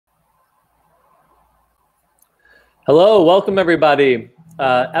Hello, welcome everybody.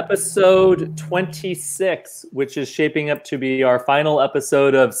 Episode 26, which is shaping up to be our final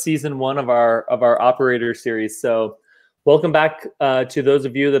episode of season one of our operator series. So welcome back to those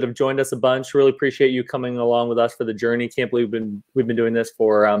of you that have joined us a bunch. Really appreciate you coming along with us for the journey. Can't believe we've been doing this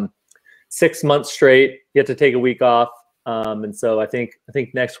for 6 months straight. You have to take a week off. And so I think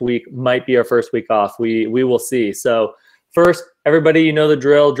next week might be our first week off. We will see. So first, everybody, you know the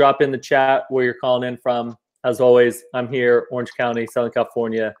drill. Drop in the chat where you're calling in from. As always, I'm here, Orange County, Southern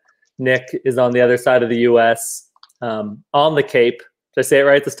California. Nick is on the other side of the U.S., on the Cape. Did I say it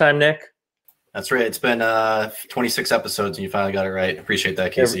right this time, Nick? That's right. It's been 26 episodes, and you finally got it right. Appreciate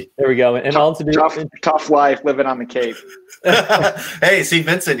that, Casey. There we go. And all to do tough life living on the Cape. Hey, see,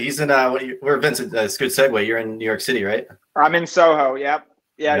 Vincent, he's in. Where Vincent? It's a good segue. You're in New York City, right? I'm in Soho. Yep.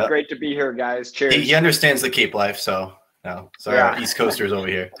 Yeah. Great to be here, guys. Cheers. He understands the Cape life, so no. Sorry, our East Coasters over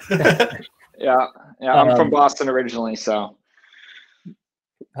here. Yeah. I'm from Boston originally, so.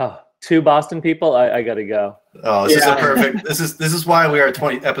 Oh, two Boston people. I gotta go. Oh, this is a perfect. This is why we are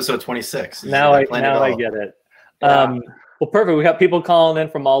episode 26. Now I get it. Yeah. Well, perfect. We got people calling in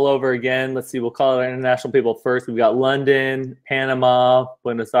from all over again. Let's see. We'll call it international people first. We've got London, Panama,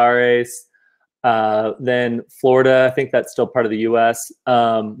 Buenos Aires, then Florida. I think that's still part of the U.S.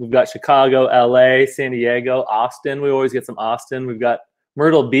 We've got Chicago, L.A., San Diego, Austin. We always get some Austin. We've got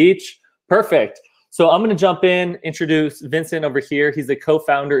Myrtle Beach. Perfect. So I'm going to jump in, introduce Vincent over here. He's the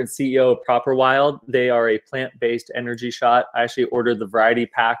co-founder and CEO of Proper Wild. They are a plant-based energy shot. I actually ordered the variety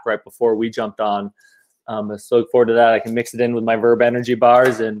pack right before we jumped on. So look forward to that. I can mix it in with my Verb energy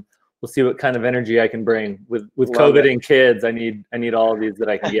bars, and we'll see what kind of energy I can bring. With COVID and kids, I need all of these that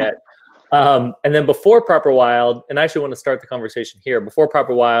I can get. And then before Proper Wild, and I actually want to start the conversation here. Before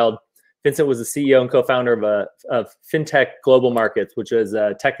Proper Wild, Vincent was the CEO and co-founder of FinTech Global Markets, which is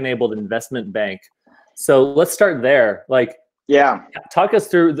a tech-enabled investment bank. So let's start there. Talk us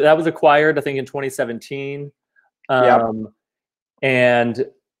through. That was acquired, I think, in 2017. And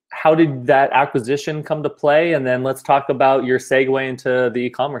how did that acquisition come to play? And then let's talk about your segue into the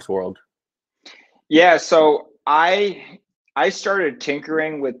e-commerce world. Yeah. So I started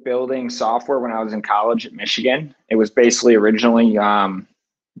tinkering with building software when I was in college at Michigan. It was basically originally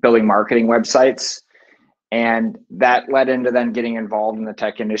building marketing websites. And that led into then getting involved in the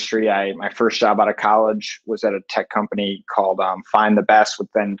tech industry. My first job out of college was at a tech company called Find the Best, which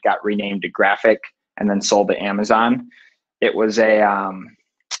then got renamed to Graphic and then sold to Amazon. It was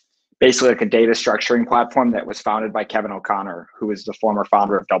basically like a data structuring platform that was founded by Kevin O'Connor, who is the former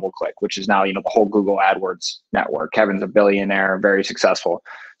founder of DoubleClick, which is now, the whole Google AdWords network. Kevin's a billionaire, very successful.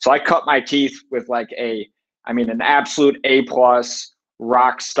 So I cut my teeth with an absolute A+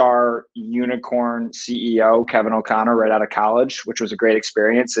 rock star unicorn CEO, Kevin O'Connor, right out of college, which was a great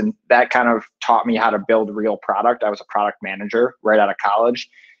experience. And that kind of taught me how to build real product. I was a product manager right out of college.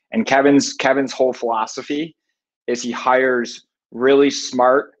 And Kevin's whole philosophy is he hires really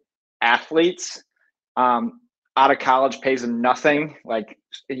smart athletes out of college, pays them nothing. Like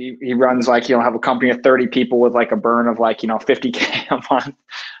he runs have a company of 30 people with a burn of $50K a month.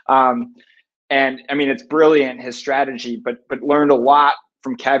 And I mean, it's brilliant, his strategy, but learned a lot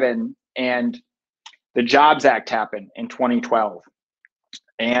from Kevin. And the Jobs Act happened in 2012.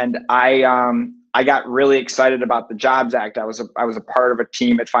 And I got really excited about the Jobs Act. I was a part of a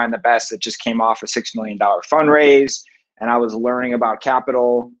team at Find the Best that just came off a $6 million fundraise. And I was learning about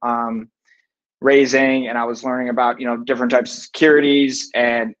capital raising, and I was learning about, different types of securities,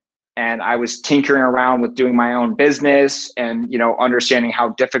 and I was tinkering around with doing my own business and, understanding how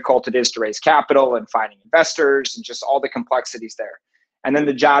difficult it is to raise capital and finding investors and just all the complexities there. And then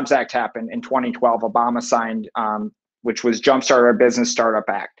the Jobs Act happened in 2012. Obama signed, which was Jumpstart Our Business Startup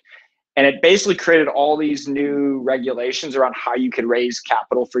Act. And it basically created all these new regulations around how you could raise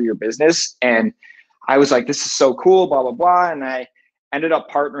capital for your business. And I was like, this is so cool, blah, blah, blah. And I ended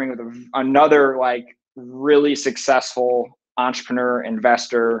up partnering with another really successful entrepreneur,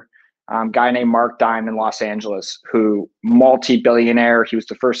 investor, guy named Mark Dime in Los Angeles, who multi-billionaire. He was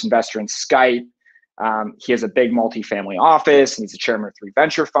the first investor in Skype. He has a big multi-family office, and he's the chairman of 3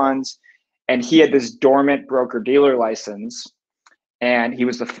 venture funds. And he had this dormant broker-dealer license. And he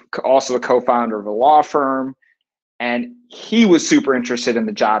was also a co-founder of a law firm. And he was super interested in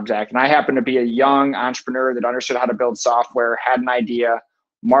the Jobs Act. And I happened to be a young entrepreneur that understood how to build software, had an idea.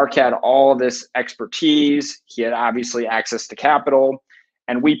 Mark had all this expertise. He had obviously access to capital.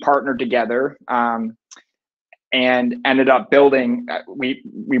 And we partnered together and ended up building, we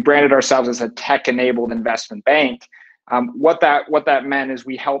branded ourselves as a tech-enabled investment bank. What that meant is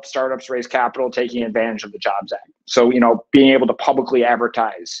we help startups raise capital taking advantage of the Jobs Act. So, being able to publicly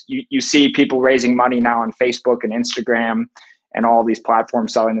advertise. You see people raising money now on Facebook and Instagram and all these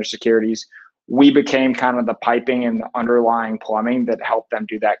platforms selling their securities. We became kind of the piping and the underlying plumbing that helped them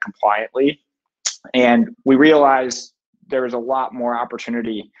do that compliantly. And we realized there was a lot more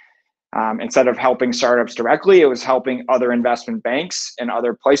opportunity. Instead of helping startups directly, it was helping other investment banks and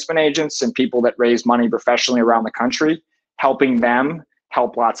other placement agents and people that raise money professionally around the country, helping them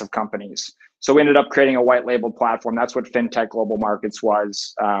help lots of companies. So we ended up creating a white labeled platform. That's what FinTech Global Markets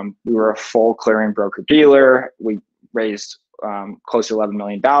was. We were a full clearing broker dealer. We raised close to $11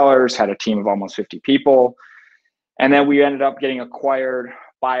 million, had a team of almost 50 people. And then we ended up getting acquired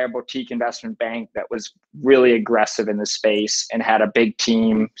by a boutique investment bank that was really aggressive in the space and had a big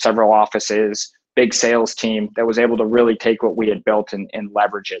team, several offices, big sales team that was able to really take what we had built and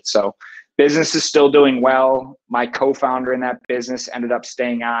leverage it. So business is still doing well. My co-founder in that business ended up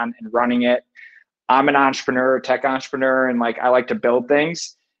staying on and running it. I'm an entrepreneur, a tech entrepreneur, and I like to build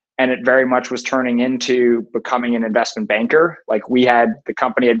things. And it very much was turning into becoming an investment banker. The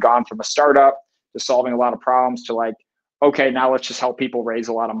company had gone from a startup to solving a lot of problems to okay, now let's just help people raise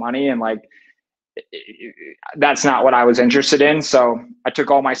a lot of money. And that's not what I was interested in. So I took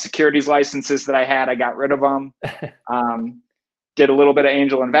all my securities licenses that I had, I got rid of them, did a little bit of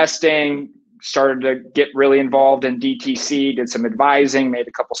angel investing, started to get really involved in DTC, did some advising, made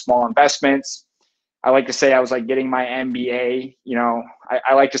a couple small investments. I like to say I was getting my MBA.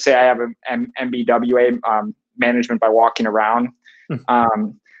 I like to say I have an MBWA, management by walking around.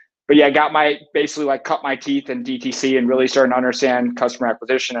 But yeah, basically cut my teeth in DTC and really started to understand customer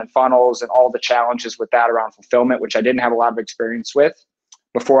acquisition and funnels and all the challenges with that around fulfillment, which I didn't have a lot of experience with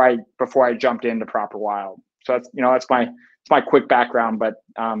before I jumped into Proper Wild. So that's my quick background. But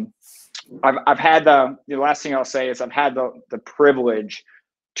I've had the last thing I'll say is I've had the privilege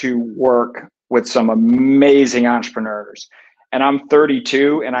to work with some amazing entrepreneurs, and I'm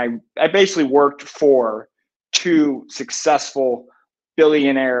 32, and I basically worked for two successful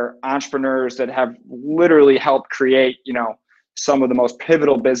billionaire entrepreneurs that have literally helped create, some of the most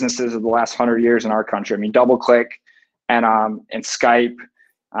pivotal businesses of the last 100 years in our country. I mean, DoubleClick and Skype,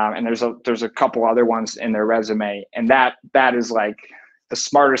 and there's a couple other ones in their resume. And that is the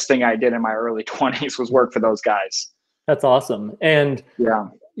smartest thing I did in my early 20s was work for those guys. That's awesome. And yeah,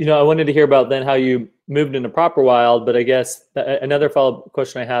 I wanted to hear about then how you moved into Proper Wild, but I guess another follow-up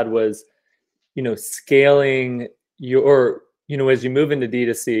question I had was, scaling your as you move into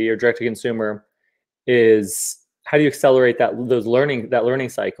D2C or direct to consumer, is how do you accelerate that learning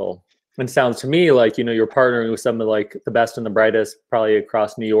cycle? And it sounds to me like, you're partnering with some of the best and the brightest probably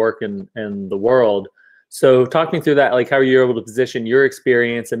across New York and the world. So talk me through that, how are you able to position your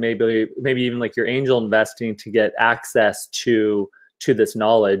experience and maybe even your angel investing to get access to this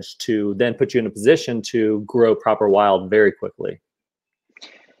knowledge to then put you in a position to grow Proper Wild very quickly?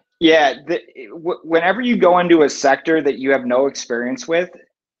 Yeah, whenever you go into a sector that you have no experience with,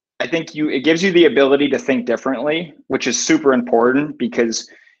 I think it gives you the ability to think differently, which is super important because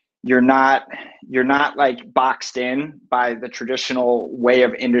you're not boxed in by the traditional way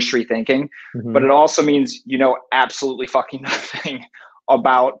of industry thinking. Mm-hmm. But it also means absolutely fucking nothing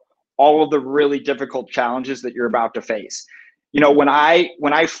about all of the really difficult challenges that you're about to face. When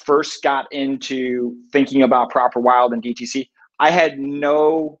I first got into thinking about Proper Wild and DTC, I had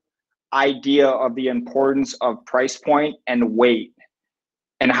no idea of the importance of price point and weight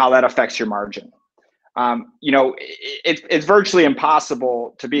and how that affects your margin. It's virtually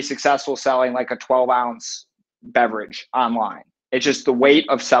impossible to be successful selling a 12-ounce beverage online. It's just the weight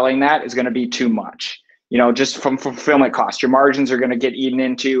of selling that is going to be too much, just from fulfillment costs. Your margins are going to get eaten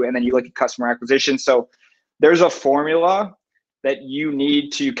into, and then you look at customer acquisition. So there's a formula that you need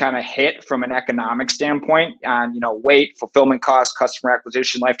to kind of hit from an economic standpoint on, weight, fulfillment costs, customer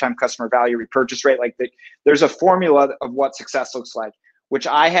acquisition, lifetime customer value, repurchase rate. There's a formula of what success looks like, which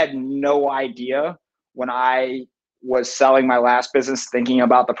I had no idea when I was selling my last business, thinking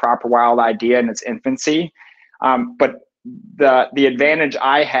about the Proper Wild idea in its infancy. But the advantage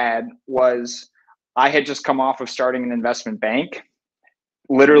I had was I had just come off of starting an investment bank,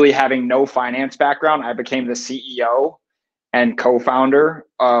 literally having no finance background. I became the CEO and co-founder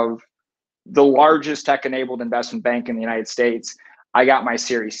of the largest tech-enabled investment bank in the United States. I got my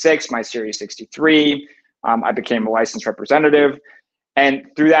Series 6, my Series 63. I became a licensed representative. And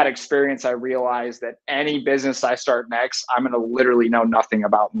through that experience, I realized that any business I start next, I'm going to literally know nothing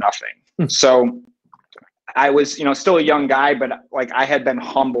about nothing. So I was, still a young guy, but I had been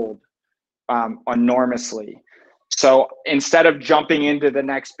humbled enormously. So instead of jumping into the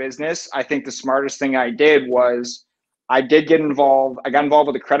next business, I think the smartest thing I did was I did get involved. I got involved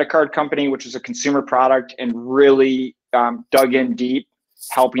with a credit card company, which is a consumer product, and really dug in deep,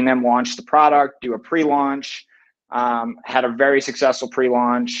 helping them launch the product, do a pre-launch, had a very successful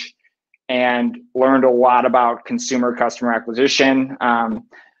pre-launch, and learned a lot about customer acquisition.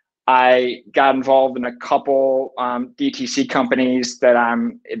 I got involved in a couple DTC companies that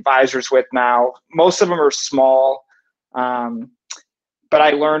I'm advisors with now. Most of them are small, but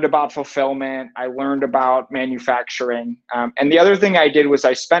I learned about fulfillment. I learned about manufacturing. And the other thing I did was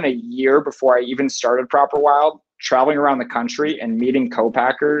I spent a year before I even started Proper Wild traveling around the country and meeting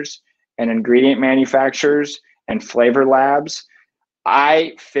co-packers and ingredient manufacturers and flavor labs.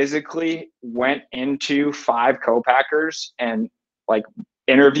 I physically went into 5 co-packers and like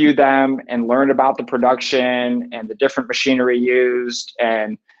interviewed them and learned about the production and the different machinery used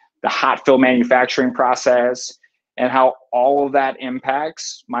and the hot fill manufacturing process and how all of that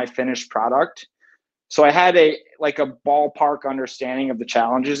impacts my finished product. So I had a ballpark understanding of the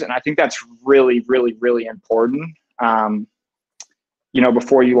challenges. And I think that's really, really, really important,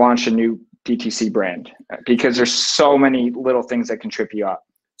 before you launch a new DTC brand, because there's so many little things that can trip you up.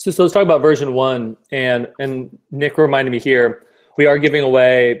 So let's talk about version 1. And Nick reminded me here, we are giving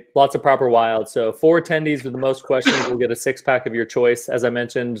away lots of Proper Wild. So 4 attendees with the most questions will get a 6-pack of your choice. As I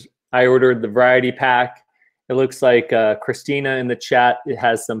mentioned, I ordered the variety pack. It looks like Christina in the chat, it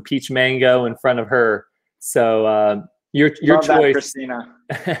has some peach mango in front of her. So your Love choice, that, Christina.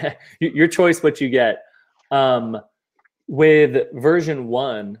 your choice, what you get. With version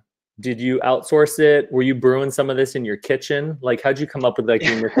 1, did you outsource it? Were you brewing some of this in your kitchen? Like, how'd you come up with like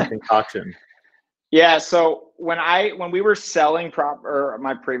the initial concoction? Yeah, so when we were selling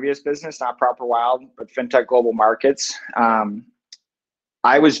my previous business, not Proper Wild, but FinTech Global Markets,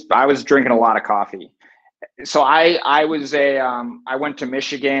 I was drinking a lot of coffee. So I went to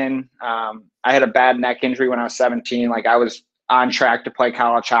Michigan. I had a bad neck injury when I was 17. Like, I was on track to play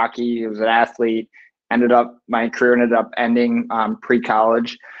college hockey. I was an athlete. My career ended up ending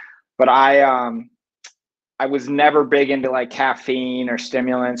pre-college. But I was never big into like caffeine or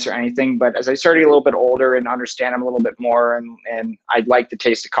stimulants or anything. But as I started a little bit older and understand them a little bit more, and I like the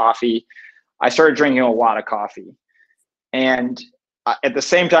taste of coffee, I started drinking a lot of coffee. And at the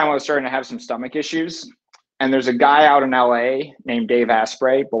same time, I was starting to have some stomach issues. And there's a guy out in LA named Dave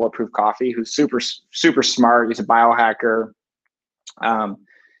Asprey, Bulletproof Coffee, who's super, super smart. He's a biohacker.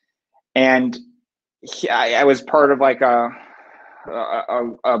 And I was part of like a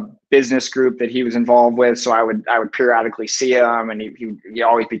business group that he was involved with. So I would periodically see him, and he'd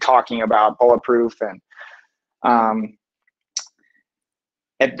always be talking about Bulletproof. And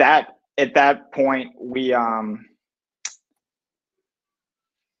at that point,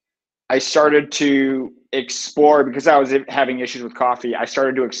 I started to explore, because I was having issues with coffee. I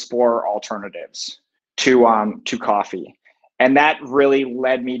started to explore alternatives to coffee. And that really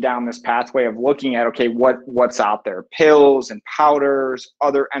led me down this pathway of looking at, okay, what's out there? Pills and powders,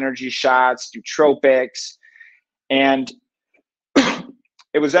 other energy shots, nootropics. And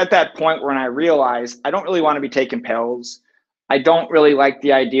it was at that point when I realized I don't really want to be taking pills. I don't really like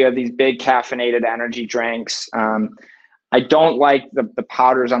the idea of these big caffeinated energy drinks. I don't like the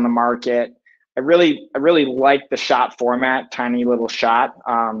powders on the market. I really like the shot format, tiny little shot.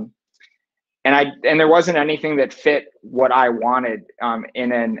 And there wasn't anything that fit what I wanted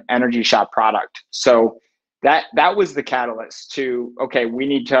in an energy shot product. So that was the catalyst to, okay,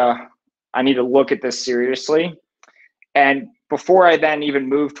 I need to look at this seriously. And before I then even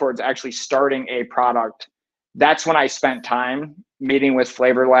moved towards actually starting a product, that's when I spent time meeting with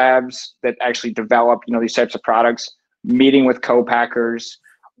flavor labs that actually develop, these types of products, meeting with co-packers,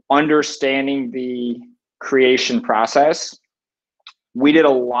 understanding the creation process. I did a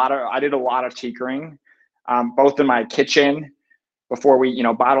lot of tinkering, both in my kitchen before we,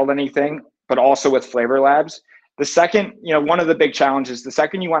 bottled anything, but also with flavor labs. The second, one of the big challenges, the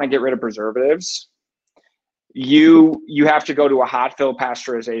second you want to get rid of preservatives, you have to go to a hot fill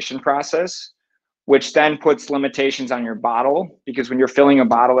pasteurization process, which then puts limitations on your bottle, because when you're filling a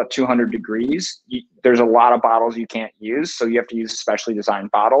bottle at 200 degrees, there's a lot of bottles you can't use. So you have to use a specially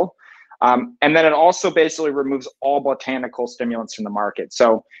designed bottle. And then it also basically removes all botanical stimulants from the market.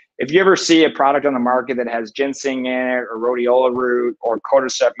 So if you ever see a product on the market that has ginseng in it, or rhodiola root, or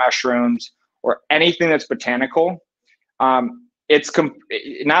cordyceps mushrooms, or anything that's botanical, it's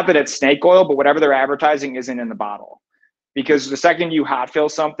not that it's snake oil, but whatever they're advertising isn't in the bottle. Because the second you hot fill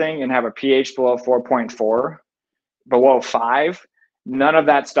something and have a pH below 4.4, below 5, none of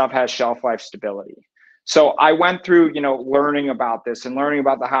that stuff has shelf life stability. So I went through, learning about this and learning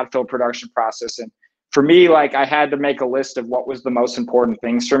about the hot fill production process. And for me, like, I had to make a list of what was the most important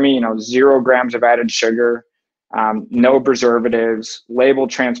things for me, 0 grams of added sugar, no preservatives, label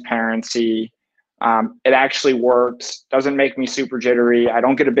transparency. It actually works, doesn't make me super jittery. I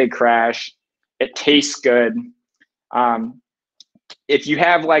don't get a big crash. It tastes good. If you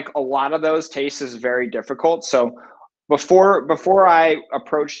have like a lot of those, taste is very difficult. So before I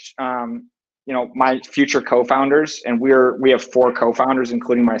approached, my future co-founders, and we have 4 co-founders,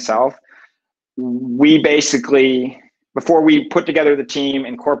 including myself, we basically, before we put together the team,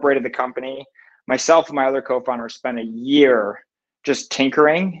 incorporated the company, myself and my other co-founder spent a year just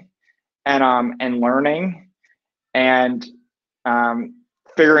tinkering and learning and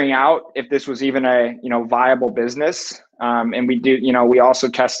figuring out if this was even a viable business. And we also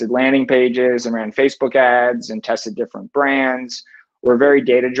tested landing pages and ran Facebook ads and tested different brands. We're very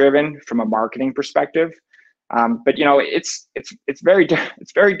data driven from a marketing perspective. But it's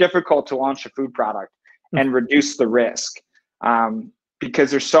very difficult to launch a food product and reduce the risk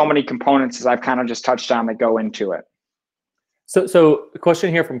because there's so many components, as I've kind of just touched on, that go into it. So a question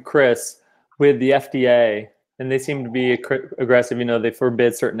here from Chris with the FDA, and they seem to be aggressive. They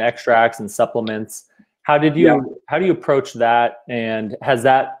forbid certain extracts and supplements. How do you approach that, and has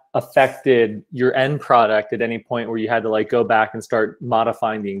that affected your end product at any point where you had to like go back and start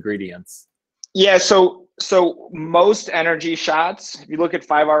modifying the ingredients? Yeah, so most energy shots, if you look at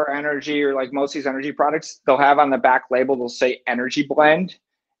 5 Hour Energy or like most of these energy products, they'll have on the back label, they'll say energy blend,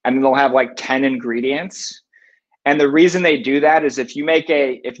 and then they'll have like 10 ingredients. And the reason they do that is if you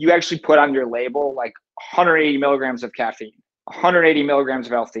actually put on your label like 180 milligrams of caffeine, 180 milligrams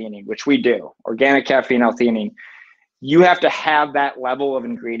of L-theanine, which we do, organic caffeine, L-theanine, you have to have that level of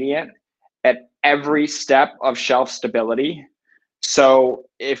ingredient at every step of shelf stability. So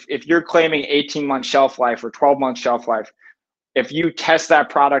if you're claiming 18-month shelf life or 12-month shelf life, if you test that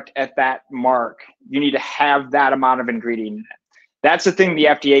product at that mark, you need to have that amount of ingredient in it. That's the thing the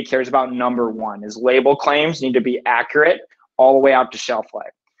FDA cares about. Number one is label claims need to be accurate all the way out to shelf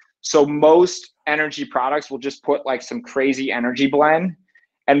life. So most energy products will just put like some crazy energy blend.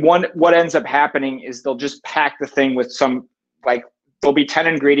 And what ends up happening is they'll just pack the thing with some, like there'll be 10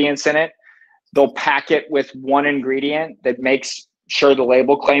 ingredients in it. They'll pack it with one ingredient that makes sure the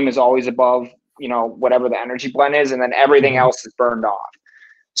label claim is always above, whatever the energy blend is. And then everything else is burned off.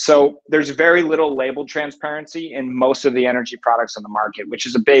 So there's very little label transparency in most of the energy products on the market, which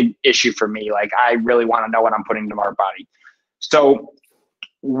is a big issue for me. Like I really want to know what I'm putting into my body. So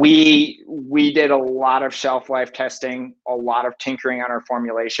we did a lot of shelf life testing, a lot of tinkering on our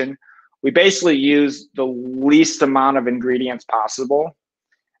formulation. We basically used the least amount of ingredients possible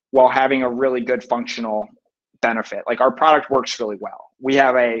while having a really good functional benefit. Like our product works really well. We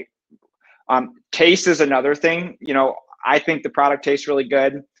have taste is another thing. I think the product tastes really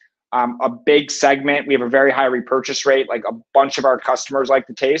good. A big segment, we have a very high repurchase rate. Like a bunch of our customers like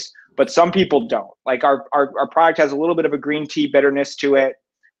the taste, but some people don't. Like our product has a little bit of a green tea bitterness to it,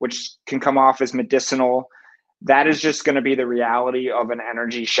 which can come off as medicinal. That is just going to be the reality of an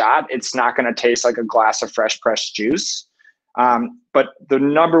energy shot. It's not going to taste like a glass of fresh pressed juice. But the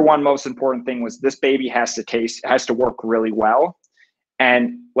number one most important thing was this baby has to work really well.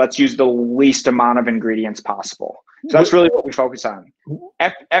 And let's use the least amount of ingredients possible. So that's really what we focus on.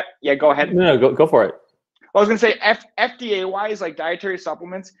 Yeah, go ahead. No, go for it. I was going to say FDA-wise, like dietary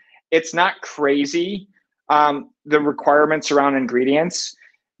supplements, it's not crazy. The requirements around ingredients,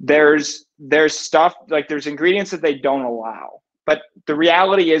 there's stuff, like there's ingredients that they don't allow. But the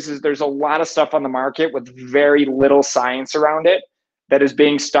reality is there's a lot of stuff on the market with very little science around it that is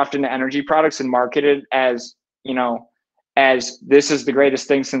being stuffed into energy products and marketed as, as this is the greatest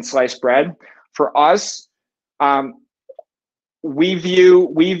thing since sliced bread. For us, we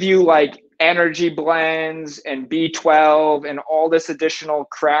view like energy blends and B12 and all this additional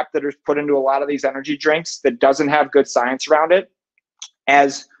crap that is put into a lot of these energy drinks that doesn't have good science around it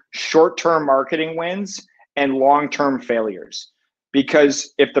as short-term marketing wins and long-term failures.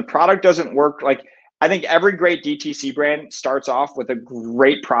 Because if the product doesn't work, like I think every great DTC brand starts off with a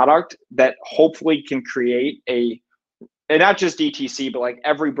great product that hopefully can create and not just DTC, but like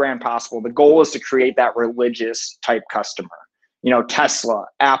every brand possible. The goal is to create that religious type customer, Tesla,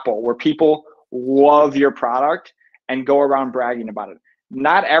 Apple, where people love your product and go around bragging about it.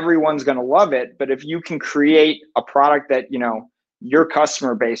 Not everyone's going to love it, but if you can create a product that, your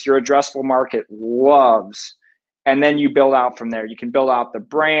customer base, your addressable market loves, and then you build out from there. You can build out the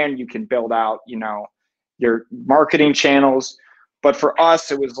brand, you can build out, your marketing channels. But for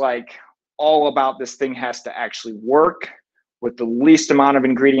us, it was like all about this thing has to actually work with the least amount of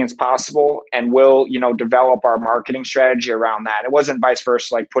ingredients possible, and we'll, develop our marketing strategy around that. It wasn't vice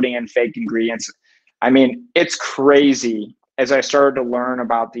versa, like putting in fake ingredients. I mean, it's crazy as I started to learn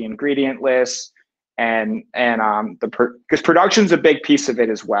about the ingredient list because production's a big piece of it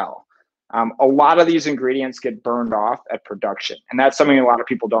as well. A lot of these ingredients get burned off at production, and that's something a lot of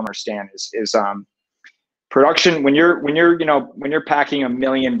people don't understand is production. When you're packing 1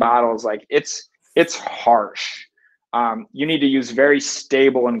 million bottles, like it's harsh. You need to use very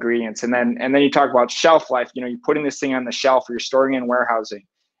stable ingredients, and then you talk about shelf life. You're putting this thing on the shelf, or you're storing it in warehousing.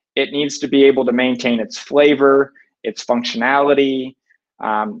 It needs to be able to maintain its flavor, its functionality,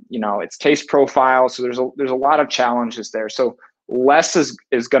 its taste profile. So there's a lot of challenges there. So less is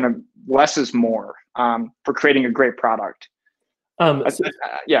more for creating a great product.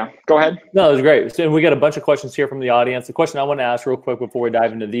 Yeah, go ahead. No, it was great. So we got a bunch of questions here from the audience. The question I want to ask real quick before we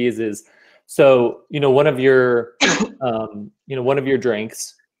dive into these is, so one of your one of your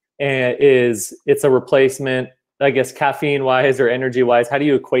drinks it's a replacement, I guess, caffeine wise or energy wise. How do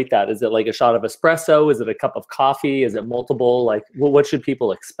you equate that? Is it like a shot of espresso? Is it a cup of coffee? Is it multiple? Like, what should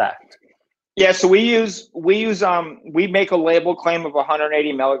people expect? Yeah, so we make a label claim of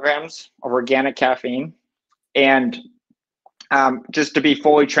 180 milligrams of organic caffeine, and just to be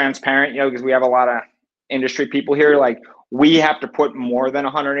fully transparent, because we have a lot of industry people here, like we have to put more than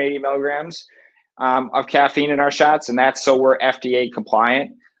 180 milligrams of caffeine in our shots, and that's so we're FDA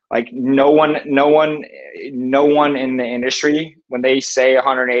compliant. Like no one in the industry, when they say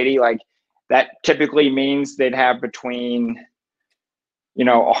 180, like that typically means they'd have between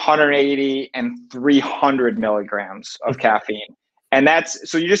 180 and 300 milligrams of caffeine. And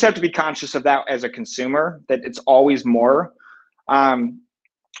so you just have to be conscious of that as a consumer, that it's always more.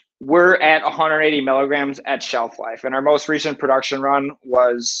 We're at 180 milligrams at shelf life, and our most recent production run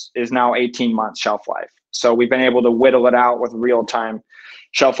is now 18 months shelf life. So we've been able to whittle it out with real-time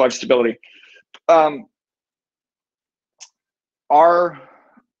shelf life stability. Our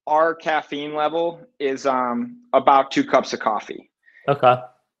caffeine level is about 2 cups of coffee. Okay.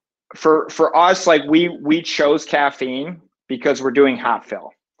 For us, like we chose caffeine because we're doing hot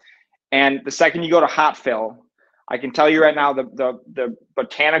fill, and the second you go to hot fill, I can tell you right now, the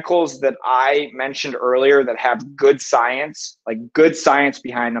botanicals that I mentioned earlier that have good science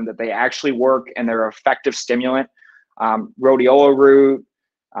behind them, that they actually work and they're an effective stimulant, rhodiola root,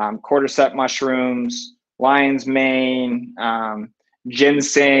 cordyceps mushrooms, lion's mane,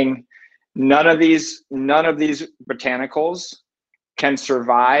 ginseng, none of these botanicals can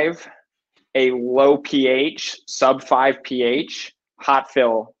survive a low pH, sub 5 pH hot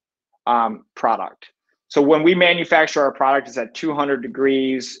fill product. So when we manufacture our product, it's at 200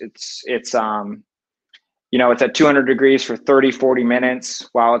 degrees. It's at 200 degrees for 30, 40 minutes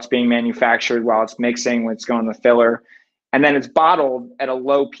while it's being manufactured, while it's mixing, when it's going to the filler. And then it's bottled at a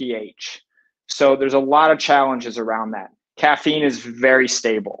low pH. So there's a lot of challenges around that. Caffeine is very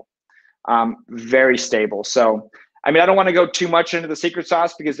stable, very stable. So, I don't want to go too much into the secret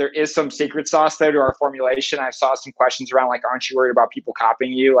sauce, because there is some secret sauce there to our formulation. I saw some questions around, like, aren't you worried about people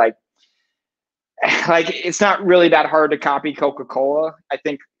copying you? Like it's not really that hard to copy Coca-Cola. I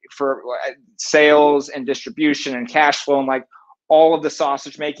think for sales and distribution and cash flow and like all of the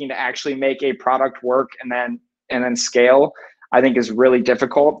sausage making to actually make a product work and then scale, I think is really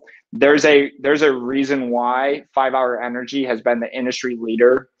difficult. There's a reason why 5 Hour Energy has been the industry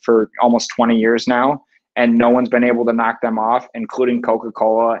leader for almost 20 years now, and no one's been able to knock them off, including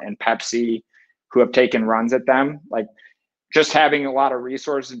Coca-Cola and Pepsi, who have taken runs at them. Like, just having a lot of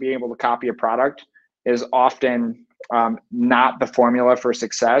resources to be able to copy a product is often not the formula for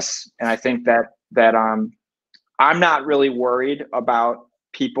success. And I think that I'm not really worried about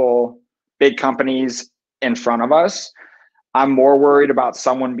big companies in front of us. I'm more worried about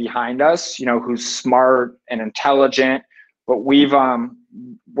someone behind us, who's smart and intelligent. But we're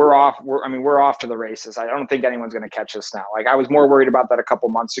off to the races. I don't think anyone's going to catch us now. Like, I was more worried about that a couple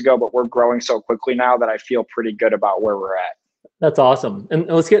months ago, but we're growing so quickly now that I feel pretty good about where we're at. That's awesome. And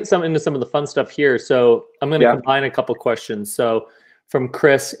let's get into some of the fun stuff here. So I'm going to combine a couple questions. So from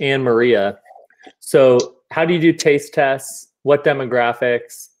Chris and Maria. So how do you do taste tests? What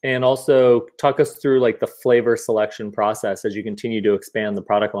demographics? And also talk us through like the flavor selection process as you continue to expand the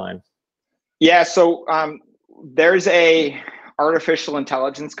product line. Yeah. So there's a artificial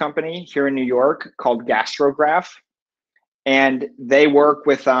intelligence company here in New York called Gastrograph. And they work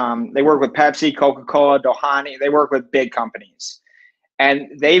with Pepsi, Coca-Cola, Dohani. They work with big companies, and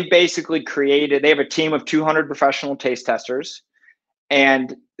they've basically they have a team of 200 professional taste testers,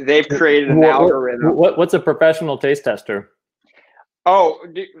 and they've created an algorithm. What's a professional taste tester? Oh,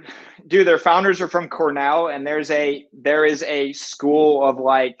 dude, their founders are from Cornell, and there is a school of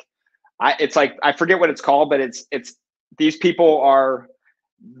I forget what it's called, but it's these people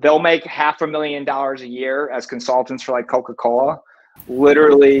they'll make $500,000 a year as consultants for like Coca-Cola.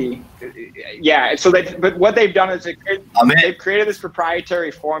 literally, yeah. So but what they've done is they've created this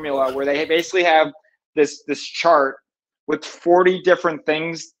proprietary formula where they basically have this chart with 40 different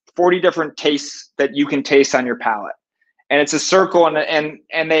things, 40 different tastes that you can taste on your palate. And it's a circle,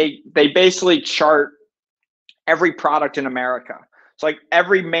 and they basically chart every product in America. So like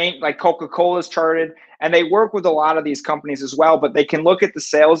every like Coca-Cola is charted, and they work with a lot of these companies as well, but they can look at the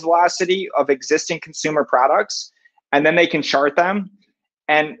sales velocity of existing consumer products, and then they can chart them.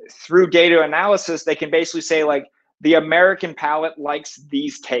 And through data analysis, they can basically say like the American palate likes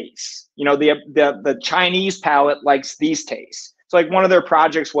these tastes. You know, the Chinese palate likes these tastes. So like one of their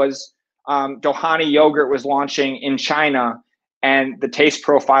projects was Dohani yogurt was launching in China, and the taste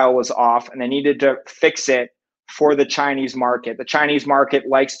profile was off, and they needed to fix it for the Chinese market. The Chinese market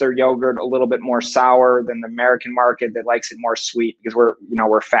likes their yogurt a little bit more sour than the American market that likes it more sweet, because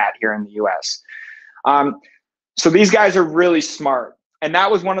we're fat here in the US. So these guys are really smart. And that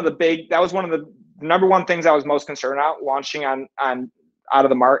was one of the number one things I was most concerned about launching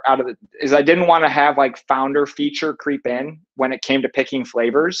is I didn't want to have like founder feature creep in when it came to picking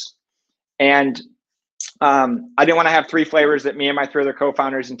flavors. And I didn't want to have 3 flavors that me and my 3 other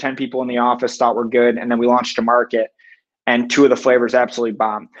co-founders and 10 people in the office thought were good, and then we launched to market, and 2 of the flavors absolutely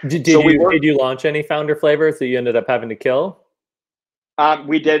bombed. Did you launch any founder flavors that you ended up having to kill?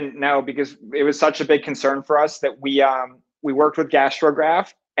 We didn't, no, because it was such a big concern for us that we worked with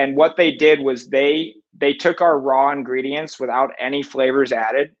Gastrograph, and what they did was they took our raw ingredients without any flavors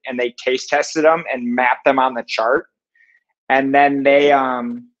added, and they taste tested them and mapped them on the chart, and then they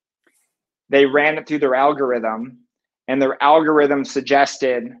ran it through their algorithm, and their algorithm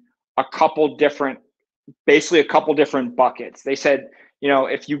suggested a couple different buckets. They said, you know,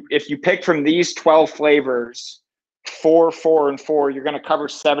 if you pick from these 12 flavors, 4, 4, and 4, you're going to cover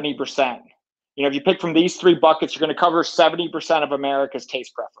 70%. You know, if you pick from these 3 buckets, you're going to cover 70% of America's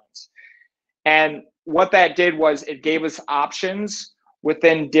taste preference. And what that did was it gave us options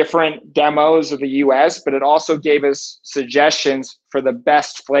within different demos of the US, but it also gave us suggestions for the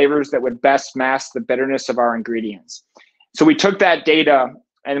best flavors that would best mask the bitterness of our ingredients. So we took that data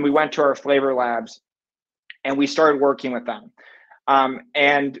and we went to our flavor labs and we started working with them.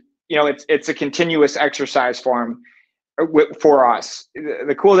 And you know, it's a continuous exercise for us.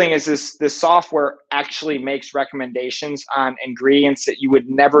 The cool thing is this software actually makes recommendations on ingredients that you would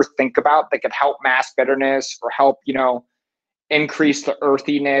never think about that could help mask bitterness or help, you know, increase the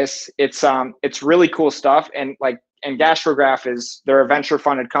earthiness. It's really cool stuff. And Gastrograph they're a venture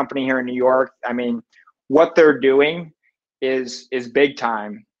funded company here in New York. I mean, what they're doing is big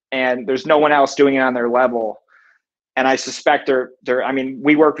time, and there's no one else doing it on their level. And I suspect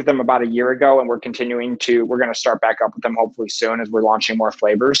we worked with them about a year ago, and we're going to start back up with them hopefully soon as we're launching more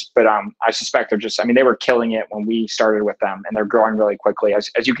flavors. But I suspect they were killing it when we started with them, and they're growing really quickly. As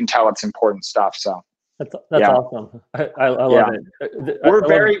you can tell, it's important stuff. So that's awesome. I love it.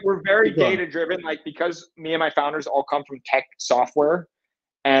 We're very data driven, like, because me and my founders all come from tech software,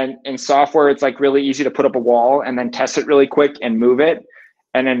 and in software, it's like really easy to put up a wall and then test it really quick and move it.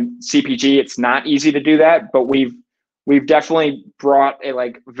 And in CPG, it's not easy to do that, but we've definitely brought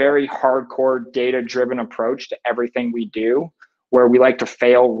a very hardcore data driven approach to everything we do, where we like to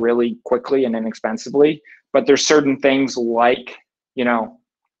fail really quickly and inexpensively. But there's certain things like, you know,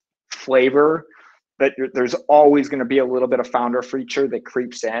 flavor, that there's always going to be a little bit of founder feature that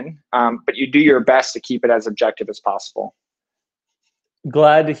creeps in, but you do your best to keep it as objective as possible.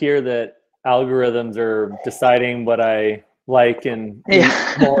 Glad to hear that algorithms are deciding what I like and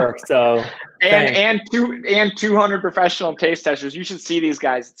more. So and 200 professional taste testers. You should see these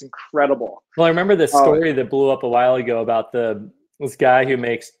guys. It's incredible. Well, I remember this story that blew up a while ago about this guy who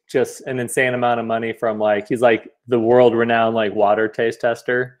makes just an insane amount of money from he's like the world renowned water taste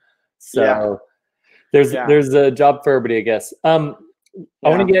tester. So there's a job for everybody, I guess. I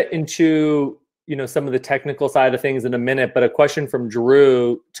want to get into, you know, some of the technical side of things in a minute, but a question from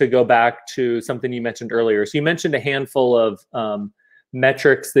Drew to go back to something you mentioned earlier. So you mentioned a handful of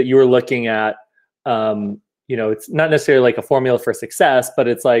metrics that you were looking at. You know, it's not necessarily like a formula for success, but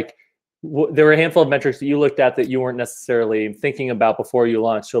it's like there were a handful of metrics that you looked at that you weren't necessarily thinking about before you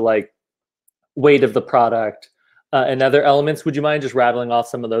launched. So like weight of the product and other elements. Would you mind just rattling off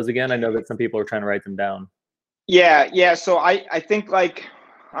some of those again? I know that some people are trying to write them down. Yeah. So I think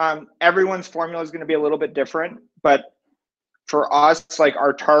everyone's formula is going to be a little bit different, but for us,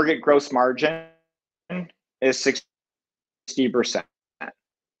 our target gross margin is 60%.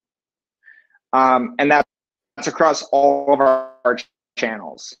 And that's across all of our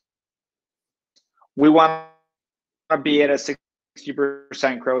channels. We want to be at a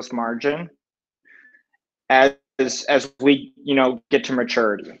 60% gross margin as as we, get to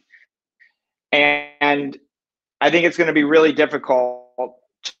maturity. And I think it's going to be really difficult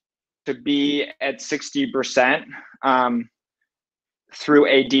to be at 60% through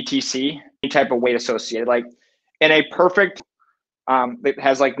a DTC, any type of weight associated. Like in a perfect, that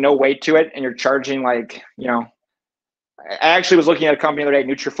has like no weight to it, and you're charging like, I actually was looking at a company the other day,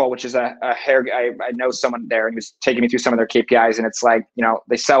 Nutrafol, which is a hair. I know someone there, and he was taking me through some of their KPIs, and it's like,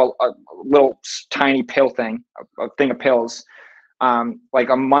 they sell a little tiny pill thing, a thing of pills. Like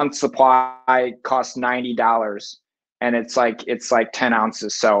a month supply costs $90, and it's like 10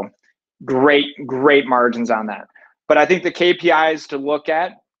 ounces. So great margins on that. But I think the KPIs to look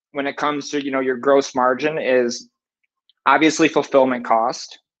at when it comes to, your gross margin is obviously fulfillment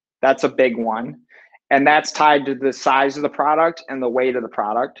cost. That's a big one. And that's tied to the size of the product and the weight of the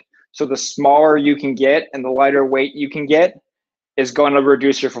product. So the smaller you can get and the lighter weight you can get is going to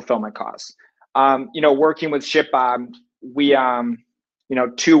reduce your fulfillment costs. Working with ShipBob, we,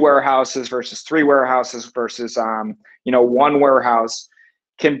 2 warehouses versus 3 warehouses versus, 1 warehouse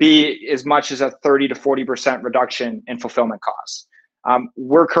can be as much as a 30 to 40% reduction in fulfillment costs.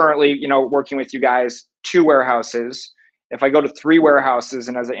 We're currently, working with you guys 2 warehouses. If I go to 3 warehouses,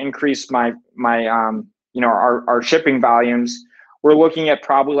 and as I increase my our shipping volumes, we're looking at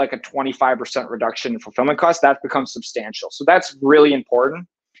probably like a 25% reduction in fulfillment costs. That becomes substantial. So that's really important.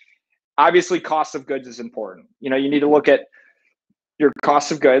 Obviously, cost of goods is important. You need to look at your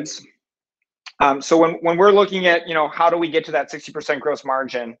cost of goods. So when we're looking at, how do we get to that 60% gross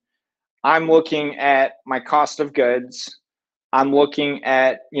margin, I'm looking at my cost of goods. I'm looking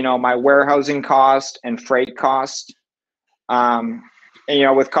at, my warehousing cost and freight cost. And,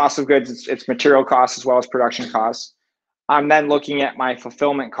 with cost of goods, it's material costs as well as production costs. I'm then looking at my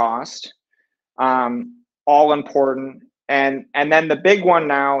fulfillment cost, all important. And then the big one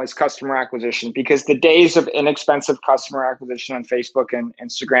now is customer acquisition, because the days of inexpensive customer acquisition on Facebook and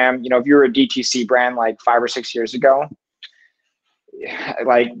Instagram, if you were a DTC brand like 5 or 6 years ago,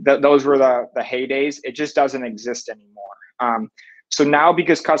 like those were the heydays. It just doesn't exist anymore. So now,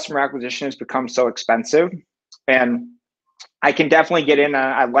 because customer acquisition has become so expensive, and I can definitely get in.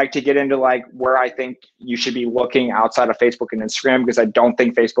 I'd like to get into like where I think you should be looking outside of Facebook and Instagram, because I don't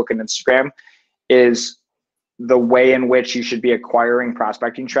think Facebook and Instagram is the way in which you should be acquiring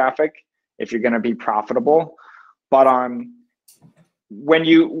prospecting traffic if you're going to be profitable. But when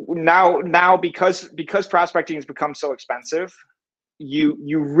you now because prospecting has become so expensive, you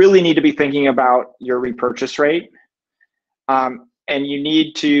really need to be thinking about your repurchase rate. And you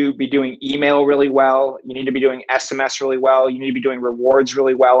need to be doing email really well. You need to be doing SMS really well. You need to be doing rewards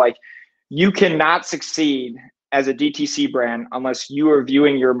really well. Like, you cannot succeed as a DTC brand unless you are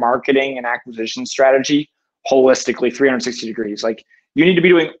viewing your marketing and acquisition strategy holistically, 360 degrees. Like, you need to be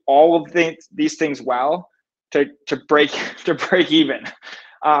doing all of these things well to break even.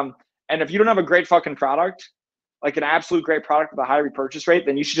 And if you don't have a great fucking product, like an absolute great product with a high repurchase rate,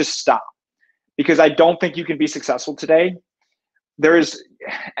 then you should just stop, because I don't think you can be successful today. There's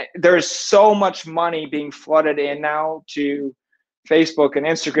so much money being flooded in now to Facebook and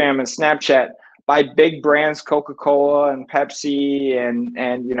Instagram and Snapchat by big brands, Coca-Cola and Pepsi and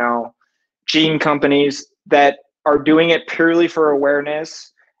gene companies that are doing it purely for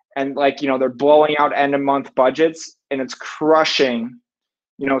awareness. And they're blowing out end of month budgets, and it's crushing,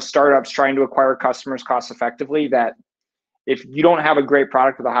 startups trying to acquire customers cost effectively. That if you don't have a great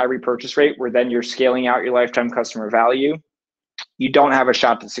product with a high repurchase rate, where then you're scaling out your lifetime customer value, you don't have a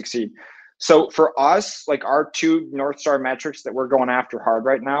shot to succeed. So for us, like, our 2 North Star metrics that we're going after hard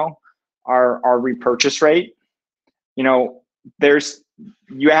right now are our repurchase rate. You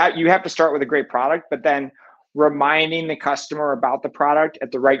have to start with a great product, but then reminding the customer about the product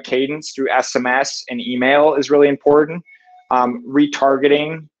at the right cadence through SMS and email is really important.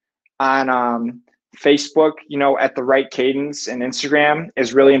 Retargeting on Facebook, at the right cadence, and Instagram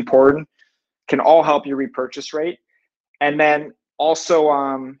is really important. Can all help your repurchase rate. And then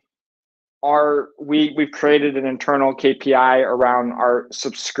also, we've created an internal KPI around our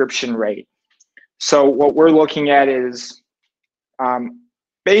subscription rate. So what we're looking at is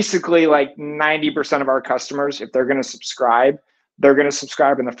basically like 90% of our customers, if they're going to subscribe, they're going to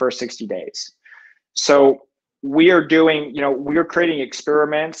subscribe in the first 60 days. So we are creating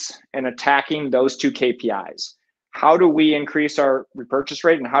experiments and attacking those 2 KPIs. How do we increase our repurchase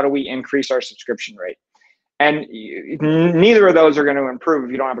rate, and how do we increase our subscription rate? And neither of those are going to improve if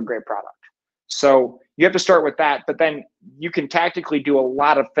you don't have a great product. So you have to start with that, but then you can tactically do a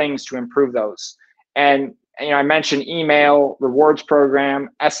lot of things to improve those. And I mentioned email, rewards program,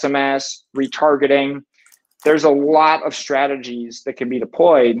 SMS, retargeting. There's a lot of strategies that can be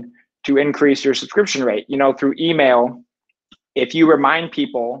deployed to increase your subscription rate, through email. If you remind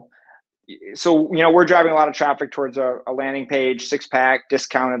people, so, we're driving a lot of traffic towards a landing page, 6-pack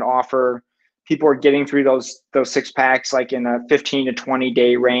discounted offer. People are getting through those 6-packs like in a 15 to 20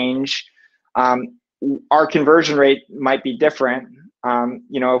 day range. Our conversion rate might be different.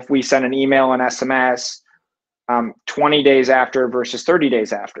 If we send an email and SMS 20 days after versus 30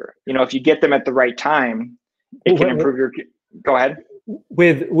 days after, if you get them at the right time, it can improve your, go ahead.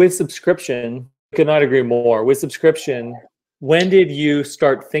 With subscription, could not agree more. With subscription, when did you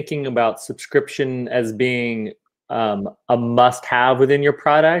start thinking about subscription as being a must-have within your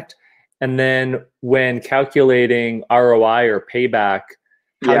product? And then when calculating ROI or payback,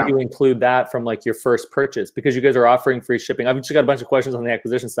 how do you include that from like your first purchase? Because you guys are offering free shipping. I've just got a bunch of questions on the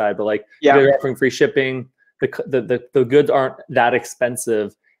acquisition side, but like you guys are offering free shipping. The goods aren't that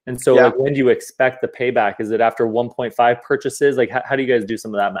expensive. And so like, when do you expect the payback? Is it after 1.5 purchases? Like how do you guys do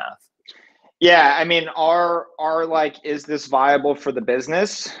some of that math? Yeah, I mean, our like, is this viable for the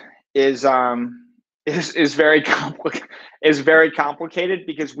business is very complicated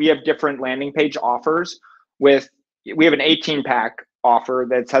because we have different landing page offers. We have an 18-pack offer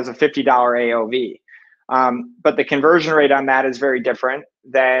that has a $50 AOV, but the conversion rate on that is very different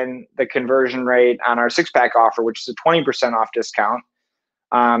than the conversion rate on our 6-pack offer, which is a 20% off discount,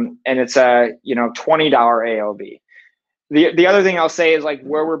 and it's a $20 AOV. The other thing I'll say is like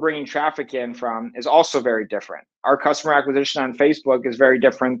where we're bringing traffic in from is also very different. Our customer acquisition on Facebook is very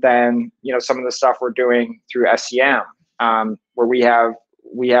different than some of the stuff we're doing through SEM, where we have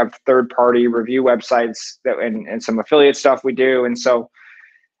third-party review websites and some affiliate stuff we do. And so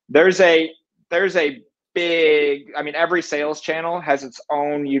there's a big, I mean, every sales channel has its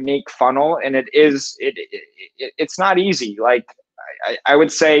own unique funnel, and it's not easy. Like I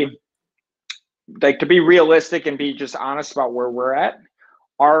would say, like, to be realistic and be just honest about where we're at,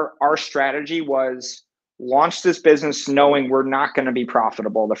 our strategy was launch this business knowing we're not going to be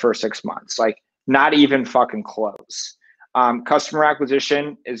profitable the first 6 months, like not even fucking close. Customer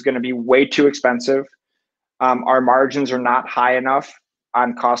acquisition is going to be way too expensive. Our margins are not high enough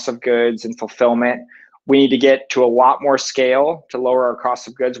on cost of goods and fulfillment. We need to get to a lot more scale to lower our cost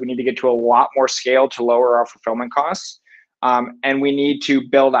of goods. We need to get to a lot more scale to lower our fulfillment costs. And we need to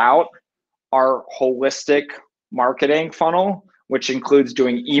build out our holistic marketing funnel, which includes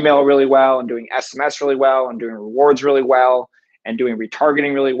doing email really well and doing SMS really well and doing rewards really well and doing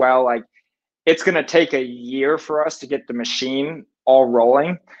retargeting really well. Like, it's going to take a year for us to get the machine all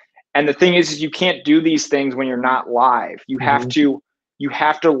rolling. And the thing is you can't do these things when you're not live. You have to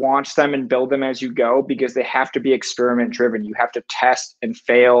launch them and build them as you go, because they have to be experiment driven. You have to test and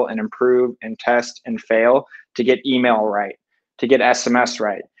fail and improve and test and fail to get email right, to get SMS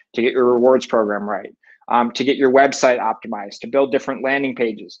right, to get your rewards program right, to get your website optimized, to build different landing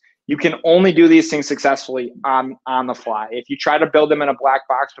pages. You can only do these things successfully on the fly. If you try to build them in a black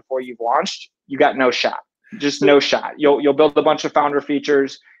box before you've launched, you got no shot, just no shot. You'll build a bunch of founder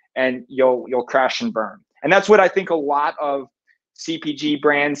features and you'll crash and burn. And that's what I think a lot of CPG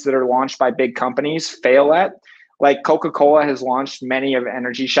brands that are launched by big companies fail at. Like Coca-Cola has launched many of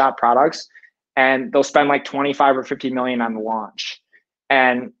Energy Shot products, and they'll spend like 25 or 50 million on the launch.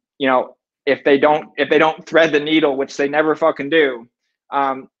 And if they don't thread the needle, which they never fucking do,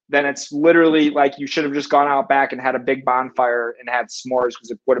 then it's literally like you should have just gone out back and had a big bonfire and had s'mores,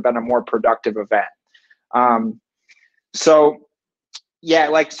 because it would have been a more productive event. So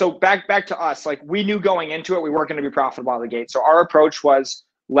back to us, like, we knew going into it we weren't going to be profitable out of the gate. So our approach was,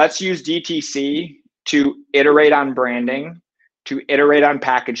 let's use DTC to iterate on branding, to iterate on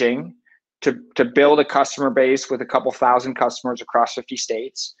packaging, to build a customer base with a couple thousand customers across 50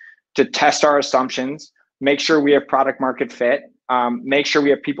 states, to test our assumptions, make sure we have product market fit, make sure we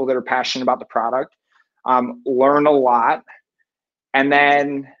have people that are passionate about the product, learn a lot, and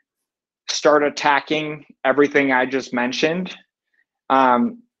then start attacking everything I just mentioned,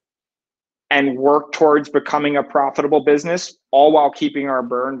 and work towards becoming a profitable business, all while keeping our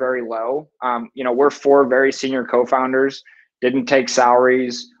burn very low. We're 4 very senior co-founders, didn't take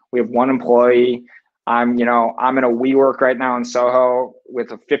salaries. We have 1 employee. I'm in a WeWork right now in Soho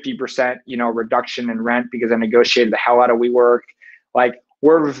with a 50%, reduction in rent because I negotiated the hell out of WeWork. Like,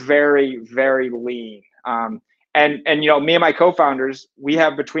 we're very, very lean. And me and my co-founders, we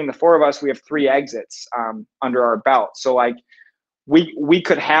have, between the 4 of us, we have 3 exits under our belt. So like, we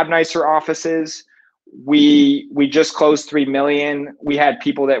could have nicer offices. We just closed 3 million. We had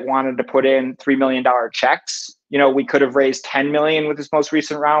people that wanted to put in $3 million checks. We could have raised 10 million with this most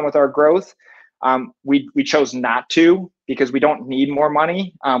recent round with our growth. We chose not to, because we don't need more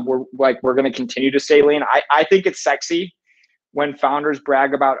money. We're going to continue to stay lean. I think it's sexy when founders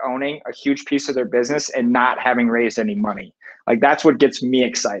brag about owning a huge piece of their business and not having raised any money. Like that's what gets me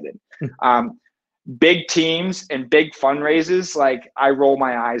excited. Big teams and big fundraisers, like I roll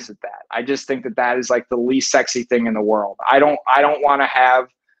my eyes at that. I just think that that is like the least sexy thing in the world. I don't want to have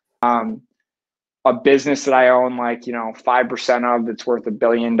a business that I own like, 5% of that's worth $1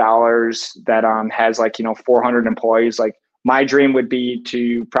 billion that has like, 400 employees. Like my dream would be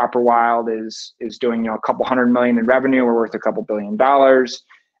to Proper Wild is doing, a couple $100 million in revenue. We're worth a couple $1 billion.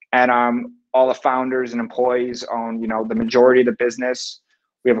 And all the founders and employees own, the majority of the business.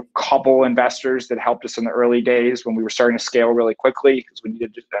 We have a couple investors that helped us in the early days when we were starting to scale really quickly because we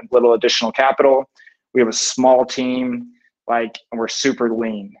needed a little additional capital. We have a small team, and we're super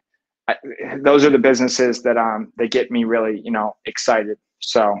lean. Those are the businesses that they get me really, excited.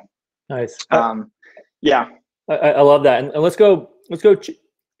 So nice. Yeah, I love that. And let's go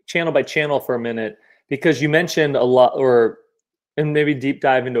channel by channel for a minute, because you mentioned a lot, and maybe deep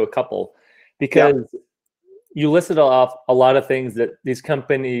dive into a couple, because you listed off a lot of things that these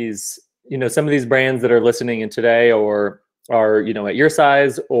companies, some of these brands that are listening in today or are, at your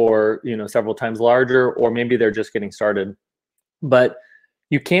size or, several times larger, or maybe they're just getting started. But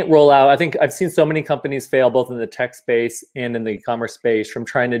you can't roll out. I think I've seen so many companies fail both in the tech space and in the e-commerce space from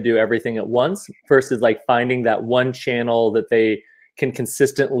trying to do everything at once versus like finding that one channel that they can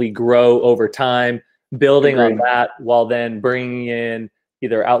consistently grow over time, building on that while then bringing in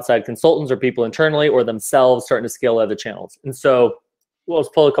either outside consultants or people internally or themselves starting to scale other channels. And so let's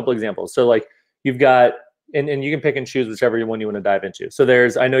pull a couple examples. So like you've got, and you can pick and choose whichever one you want to dive into. So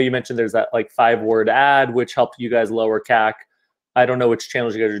I know you mentioned there's that like 5-word ad, which helped you guys lower CAC. I don't know which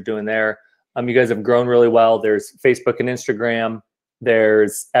channels you guys are doing there. You guys have grown really well. There's Facebook and Instagram.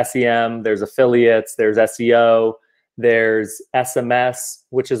 There's SEM. There's affiliates. There's SEO. There's SMS,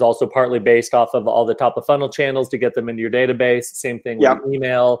 which is also partly based off of all the top of funnel channels to get them into your database. Same thing with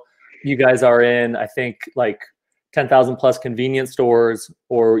email. You guys are in, I think, like 10,000 plus convenience stores,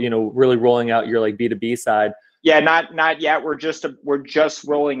 or really rolling out your like B2B side. Yeah, not yet. We're just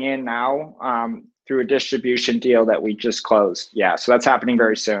rolling in now through a distribution deal that we just closed. Yeah, so that's happening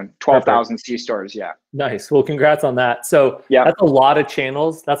very soon. 12,000 C stores. Yeah. Nice. Well, congrats on that. So that's a lot of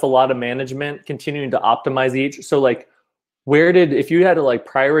channels. That's a lot of management, continuing to optimize each. So like, if you had to like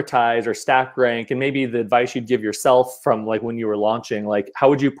prioritize or stack rank, and maybe the advice you'd give yourself from like when you were launching, like how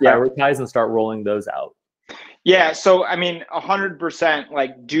would you prioritize and start rolling those out? Yeah. So, I mean, 100%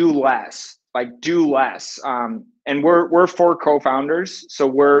 like do less. And we're 4 co-founders. So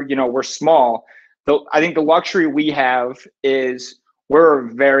we're small. I think the luxury we have is we're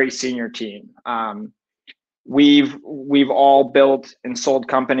a very senior team. We've all built and sold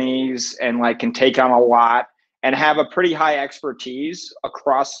companies and like can take on a lot and have a pretty high expertise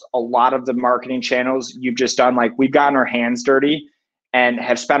across a lot of the marketing channels you've just done. Like we've gotten our hands dirty and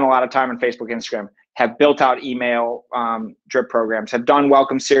have spent a lot of time on Facebook, Instagram, have built out email drip programs, have done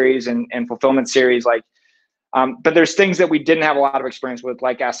welcome series and fulfillment series. But there's things that we didn't have a lot of experience with,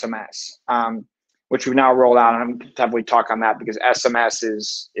 like SMS, which we've now rolled out. And I'm definitely talk on that because SMS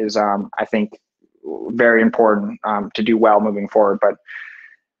is I think very important to do well moving forward. But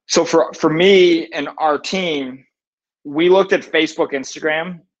so for me and our team, we looked at Facebook,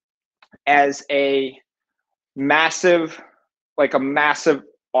 Instagram as a massive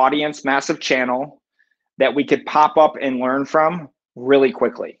audience, massive channel that we could pop up and learn from really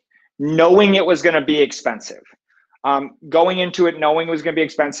quickly, knowing it was going to be expensive. Going into it knowing it was going to be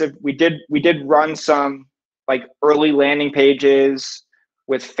expensive, we did run some like early landing pages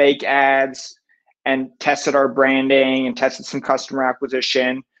with fake ads and tested our branding and tested some customer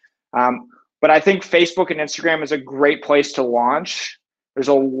acquisition. But I think Facebook and Instagram is a great place to launch. There's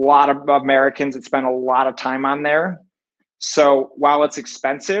a lot of Americans that spend a lot of time on there. So while it's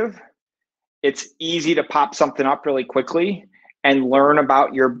expensive, it's easy to pop something up really quickly and learn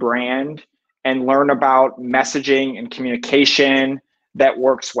about your brand and learn about messaging and communication that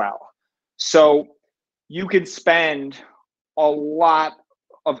works well. So you could spend a lot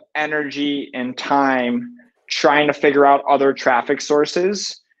of energy and time trying to figure out other traffic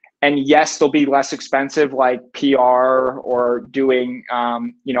sources. And yes, they'll be less expensive, like PR or doing,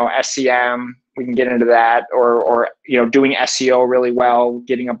 SEM. We can get into that, or doing SEO really well,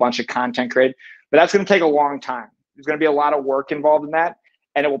 getting a bunch of content created. But that's going to take a long time. There's going to be a lot of work involved in that,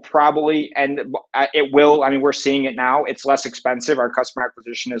 and it will probably we're seeing it now. It's less expensive. Our customer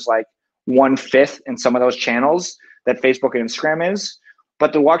acquisition is like 1/5 in some of those channels that Facebook and Instagram is.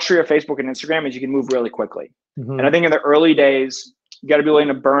 But the luxury of Facebook and Instagram is you can move really quickly. Mm-hmm. And I think in the early days, you got to be willing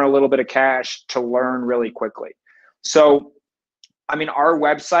to burn a little bit of cash to learn really quickly. So, I mean, our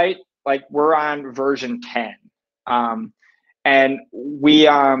website, like we're on version 10. And we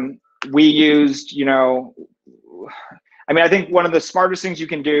used, you know, I mean, I think one of the smartest things you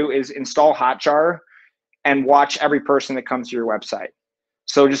can do is install Hotjar and watch every person that comes to your website.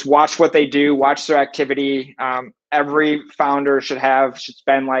 So just watch what they do, watch their activity. Every founder should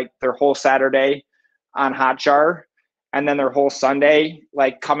spend like their whole Saturday on Hotjar, and then their whole Sunday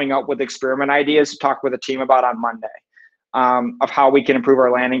like coming up with experiment ideas to talk with a team about on Monday, of how we can improve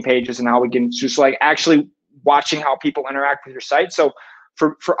our landing pages and how we can just like actually watching how people interact with your site. So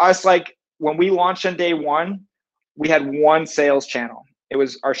for us, like when we launched on day one, we had one sales channel. It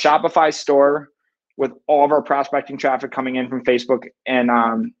was our Shopify store with all of our prospecting traffic coming in from Facebook and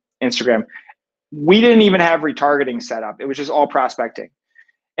Instagram. We didn't even have retargeting set up. It was just all prospecting.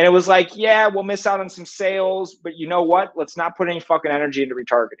 And it was like, yeah, we'll miss out on some sales, but you know what? Let's not put any fucking energy into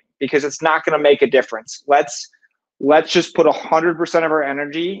retargeting because it's not going to make a difference. Let's just put 100% of our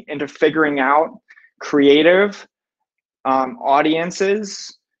energy into figuring out creative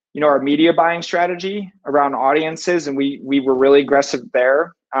audiences, you know, our media buying strategy around audiences. And we were really aggressive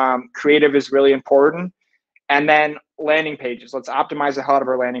there. Creative is really important. And then landing pages. Let's optimize the hell out of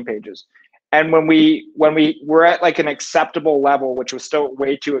our landing pages. And when we were at like an acceptable level, which was still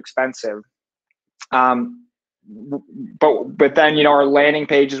way too expensive, but then, you know, our landing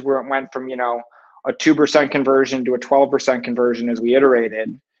pages went from, you know, a 2% conversion to a 12% conversion as we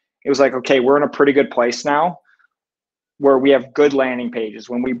iterated. It was like, okay, we're in a pretty good place now where we have good landing pages.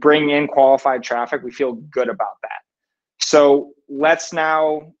 When we bring in qualified traffic, we feel good about that. So let's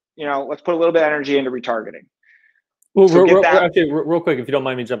now, you know, let's put a little bit of energy into retargeting. Well, actually, real quick, if you don't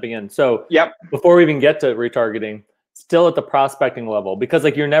mind me jumping in. So yep. Before we even get to retargeting, still at the prospecting level, because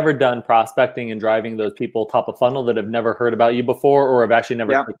like you're never done prospecting and driving those people top of funnel that have never heard about you before or have actually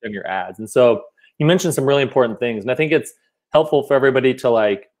never clicked on your ads. And so you mentioned some really important things. And I think it's helpful for everybody to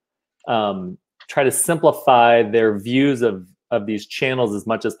like try to simplify their views of these channels as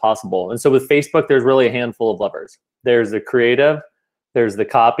much as possible. And so with Facebook, there's really a handful of levers. There's the creative, there's the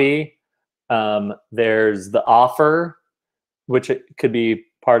copy, there's the offer, which it could be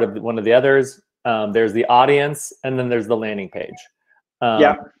part of one of the others. There's the audience, and then there's the landing page.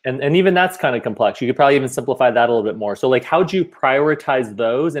 And even that's kind of complex. You could probably even simplify that a little bit more. So like, how do you prioritize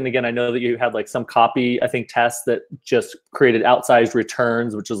those? And again, I know that you had like some copy, I think, tests that just created outsized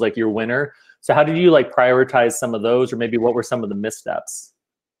returns, which was like your winner. So how did you like prioritize some of those, or maybe what were some of the missteps?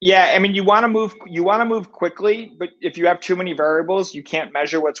 Yeah, I mean, you want to move quickly, but if you have too many variables, you can't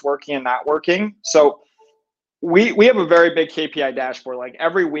measure what's working and not working. So we have a very big KPI dashboard, like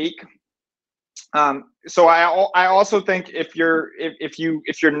every week. So I also think if you're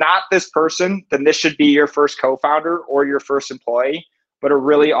not this person, then this should be your first co-founder or your first employee, but a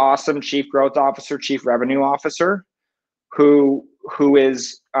really awesome chief growth officer, chief revenue officer, who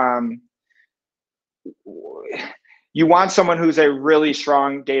is you want someone who's a really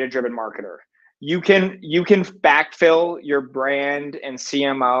strong data-driven marketer. You can backfill your brand and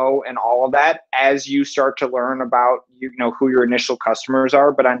CMO and all of that as you start to learn about, you know, who your initial customers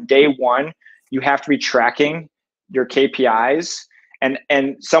are. But on day one, you have to be tracking your KPIs. And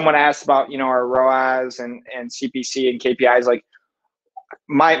someone asked about, you know, our ROAS and CPC and KPIs. Like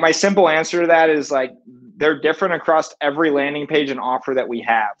my simple answer to that is like, they're different across every landing page and offer that we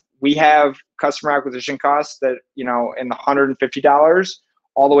have. We have customer acquisition costs that, you know, in the $150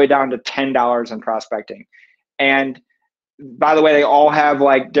 all the way down to $10 in prospecting. And by the way, they all have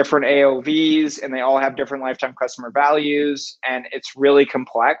like different AOVs and they all have different lifetime customer values, and it's really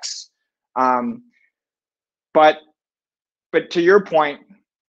complex. But to your point,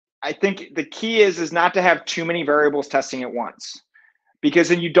 I think the key is not to have too many variables testing at once, because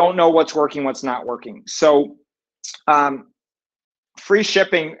then you don't know what's working, what's not working. So free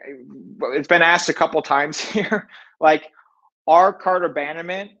shipping, it's been asked a couple times here, like our cart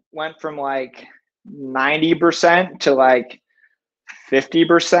abandonment went from like 90% to like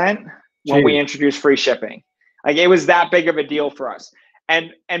 50% when we introduced free shipping. Like it was that big of a deal for us.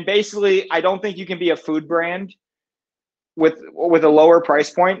 And basically, I don't think you can be a food brand with a lower price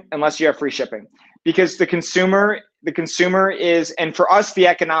point unless you have free shipping, because the consumer is, and for us, the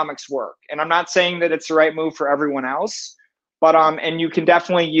economics work. And I'm not saying that it's the right move for everyone else, but and you can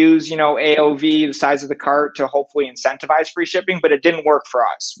definitely use, you know, AOV, the size of the cart, to hopefully incentivize free shipping, but it didn't work for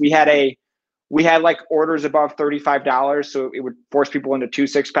us. We had like orders above $35, so it would force people into 2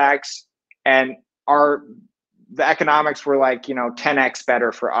 6-packs, and the economics were like, you know, 10x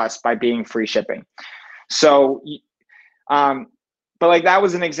better for us by being free shipping. So, but like that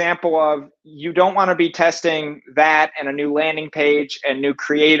was an example of, you don't want to be testing that and a new landing page and new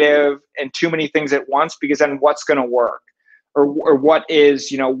creative and too many things at once, because then what's going to work? or what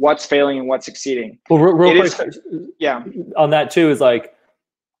is, what's failing and what's succeeding. Well, real quick, yeah. On that too, is like,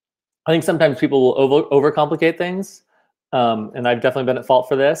 I think sometimes people will overcomplicate things. And I've definitely been at fault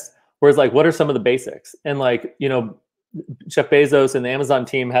for this. Whereas like, what are some of the basics? And like, Jeff Bezos and the Amazon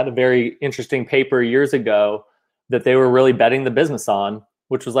team had a very interesting paper years ago that they were really betting the business on,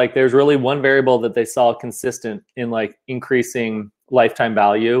 which was like, there's really one variable that they saw consistent in like increasing lifetime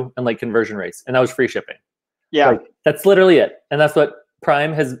value and like conversion rates. And that was free shipping. Yeah. Like, that's literally it. And that's what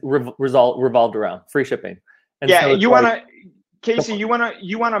Prime has revolved around, free shipping. And yeah. so You want to, Casey, you want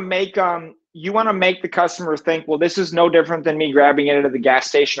to make the customer think, well, this is no different than me grabbing it at the gas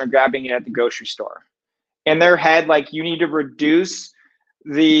station or grabbing it at the grocery store. In their head, like, you need to reduce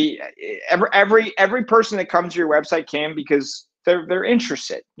every person that comes to your website can because they're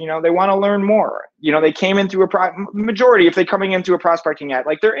interested. They want to learn more. They came in through majority, if they're coming in through a prospecting ad,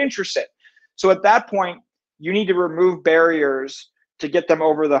 like, they're interested. So at that point, you need to remove barriers to get them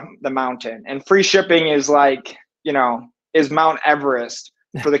over the mountain. And free shipping is like, is Mount Everest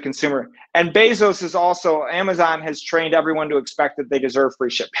for the consumer. And Bezos is also, Amazon has trained everyone to expect that they deserve free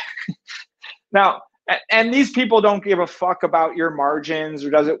shipping. Now, and these people don't give a fuck about your margins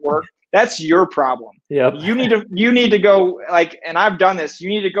or does it work. That's your problem. Yep. You need to go, like, and I've done this. You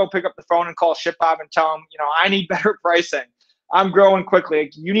need to go pick up the phone and call ShipBob and tell them, I need better pricing. I'm growing quickly.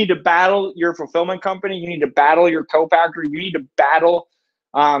 Like, you need to battle your fulfillment company. You need to battle your co-packer. You need to battle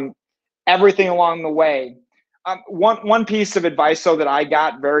everything along the way. One piece of advice, though, that I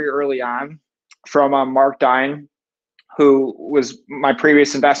got very early on from Mark Dine, who was my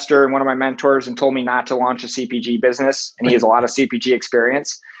previous investor and one of my mentors, and told me not to launch a CPG business. And he has a lot of CPG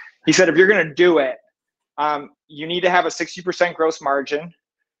experience. He said, if you're going to do it, you need to have a 60% gross margin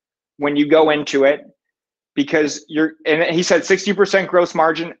when you go into it, because and he said 60% gross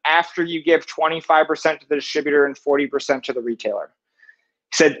margin after you give 25% to the distributor and 40% to the retailer.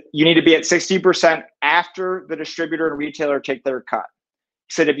 He said, you need to be at 60% after the distributor and retailer take their cut.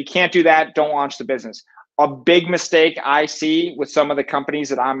 He said, if you can't do that, don't launch the business. A big mistake I see with some of the companies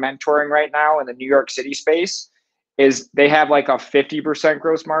that I'm mentoring right now in the New York City space is they have like a 50%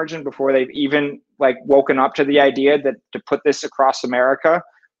 gross margin before they've even like woken up to the idea that to put this across America,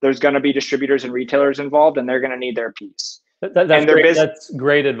 there's going to be distributors and retailers involved, and they're going to need their piece. That's great. That's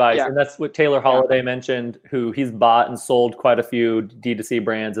great advice. Yeah. And that's what Taylor Holiday mentioned, who he's bought and sold quite a few D2C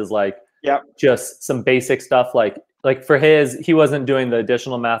brands, is like, just some basic stuff. Like for he wasn't doing the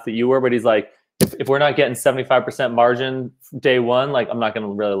additional math that you were, but he's like, if we're not getting 75% margin day one, like, I'm not going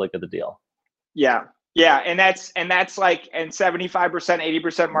to really look at the deal. Yeah. Yeah. And that's like, and 75%,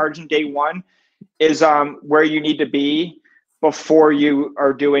 80% margin day one is where you need to be before you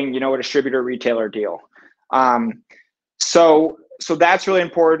are doing, a distributor retailer deal. So that's really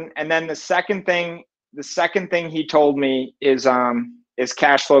important. And then the second thing he told me is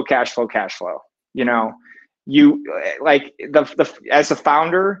cash flow. You like as a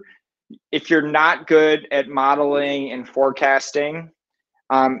founder, if you're not good at modeling and forecasting,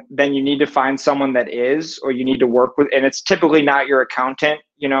 then you need to find someone that is, or you need to work with, and it's typically not your accountant.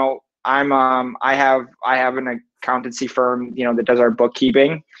 I have an accountancy firm, that does our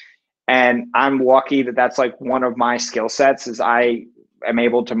bookkeeping, and I'm lucky that that's like one of my skill sets, is I am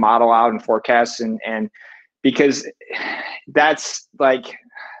able to model out and forecast, and because that's a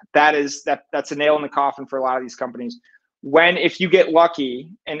nail in the coffin for a lot of these companies. If you get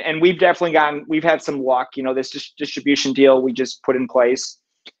lucky, and we've had some luck, this distribution deal we just put in place,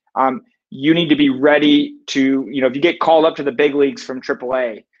 you need to be ready to, if you get called up to the big leagues from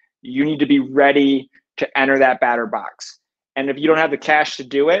AAA, you need to be ready to enter that batter box. And if you don't have the cash to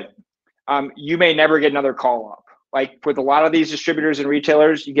do it, you may never get another call up. Like with a lot of these distributors and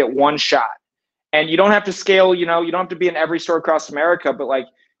retailers, you get one shot, and you don't have to scale, you don't have to be in every store across America, but like,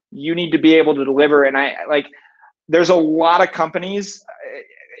 you need to be able to deliver. And there's a lot of companies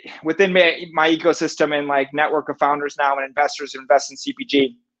within my ecosystem and like network of founders now and investors who invest in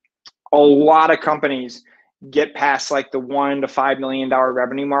CPG. A lot of companies get past like the $1 to $5 million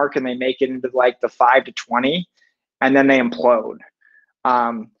revenue mark, and they make it into like the 5 to 20, and then they implode.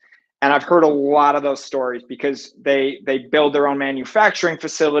 And I've heard a lot of those stories because they build their own manufacturing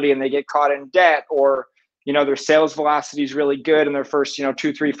facility and they get caught in debt, or their sales velocity is really good in their first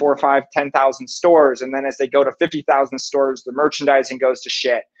 2, 3, 4, 5, 10,000 stores, and then as they go to 50,000 stores, the merchandising goes to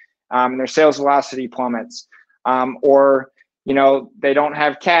shit, and their sales velocity plummets, or they don't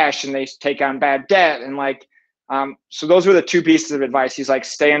have cash and they take on bad debt, and so those were the two pieces of advice. He's like,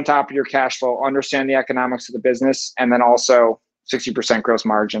 stay on top of your cash flow, understand the economics of the business, and then also 60% gross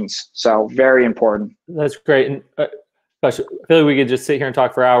margins. So very important. That's great. And Gosh, I feel like we could just sit here and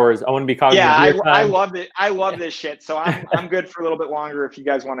talk for hours. I want to be cognizant Yeah, of your I time. love it. I love this shit. So I'm good for a little bit longer if you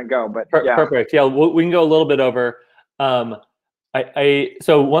guys want to go. But yeah, Perfect. Yeah, we can go a little bit over.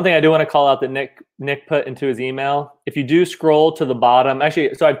 So one thing I do want to call out that Nick put into his email. If you do scroll to the bottom,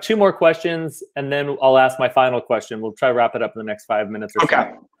 actually, so I have two more questions, and then I'll ask my final question. We'll try to wrap it up in the next 5 minutes or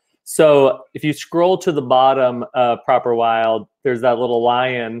okay. So if you scroll to the bottom of Proper Wild, there's that little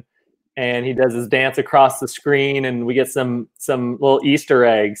lion, and he does his dance across the screen, and we get some little Easter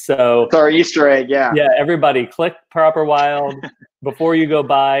eggs. So It's our Easter egg, yeah. Yeah, everybody click Proper Wild before you go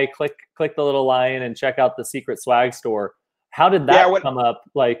by. Click the little lion and check out the secret swag store. How did that come up?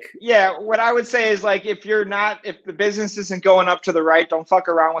 Like, yeah, what I would say is like if the business isn't going up to the right, don't fuck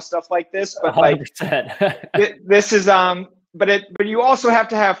around with stuff like this. But 100%. like this is but you also have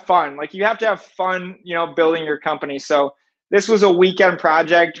to have fun. Like you have to have fun, building your company. So this was a weekend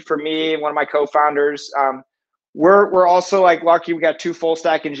project for me and one of my co-founders. We're also like lucky we got 2 full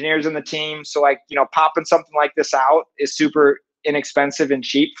stack engineers in the team. So like, popping something like this out is super inexpensive and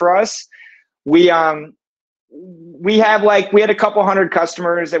cheap for us. We had a couple hundred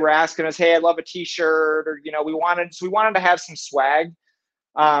customers that were asking us, hey, I love a t-shirt, or, we wanted to have some swag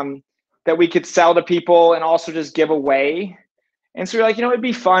that we could sell to people and also just give away. And so we're like, it'd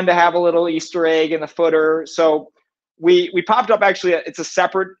be fun to have a little Easter egg in the footer. So we popped up, actually, it's a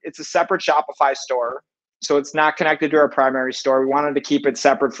separate Shopify store. So it's not connected to our primary store. We wanted to keep it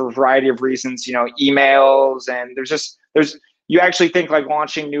separate for a variety of reasons, emails, and you actually think like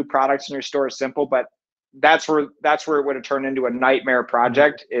launching new products in your store is simple, but that's where it would have turned into a nightmare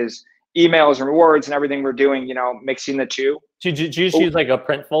project, is emails and rewards and everything we're doing, mixing the two. Did you just use like a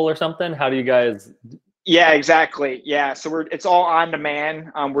Printful or something? How do you guys? Yeah, exactly. Yeah. So it's all on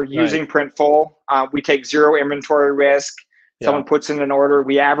demand. We're using Printful. We take zero inventory risk. Someone puts in an order,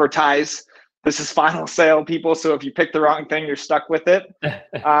 we advertise, this is final sale, people. So if you pick the wrong thing, you're stuck with it.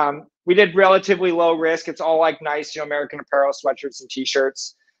 We did relatively low risk. It's all like nice, American Apparel sweatshirts and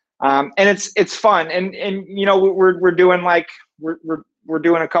t-shirts. And it's fun. And we're doing like, we're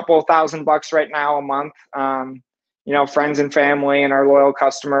doing a couple of $1,000 right now a month. Friends and family and our loyal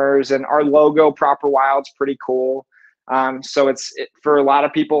customers, and our logo Proper Wild's pretty cool. So for a lot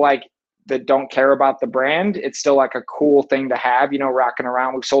of people like that don't care about the brand, it's still like a cool thing to have, rocking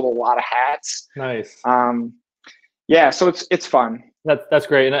around. We've sold a lot of hats. Nice. So it's fun. That's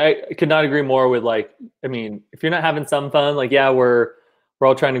great. And I could not agree more with if you're not having some fun, we're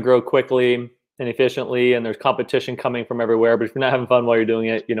all trying to grow quickly and efficiently, and there's competition coming from everywhere, but if you're not having fun while you're doing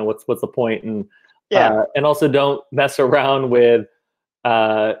it, what's the point? And and also don't mess around with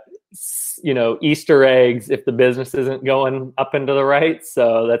Easter eggs if the business isn't going up and to the right.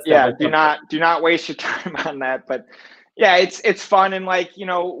 So that's do not waste your time on that. But yeah, it's fun, and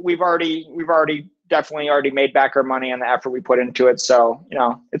we've definitely made back our money on the effort we put into it. So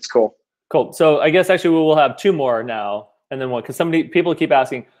it's cool. Cool. So I guess actually we will have 2 more now, and then one, because people keep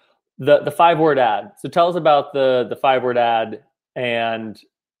asking the 5-word ad. So tell us about the 5-word ad and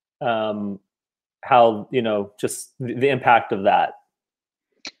how just the impact of that.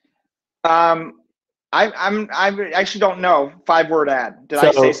 I actually don't know 5-word ad. Did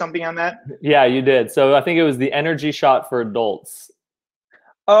I say something on that? Yeah, you did. So I think it was the energy shot for adults.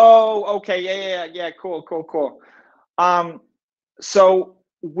 Oh, okay. Yeah. Cool. So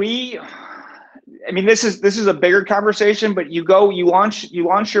this is a bigger conversation, but you launch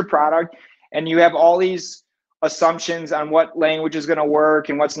your product, and you have all these assumptions on what language is going to work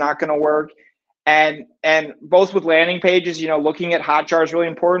and what's not going to work. And both with landing pages, looking at Hotjar is really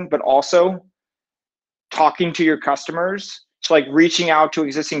important, but also talking to your customers. So like reaching out to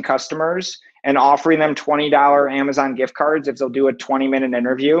existing customers and offering them $20 Amazon gift cards if they'll do a 20-minute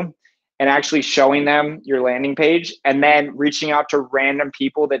interview, and actually showing them your landing page, and then reaching out to random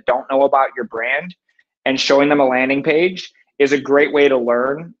people that don't know about your brand and showing them a landing page is a great way to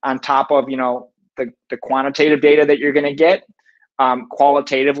learn, on top of, the quantitative data that you're going to get.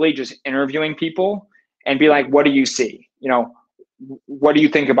 Qualitatively, just interviewing people and be like, what do you see? What do you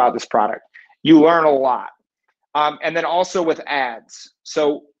think about this product? You learn a lot. And then also with ads.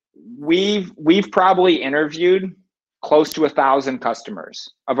 So we've probably interviewed close to 1,000 customers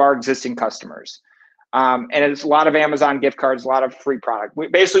of our existing customers. And it's a lot of Amazon gift cards, a lot of free product.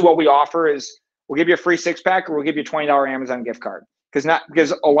 Basically what we offer is we'll give you a free 6-pack, or we'll give you a $20 Amazon gift card.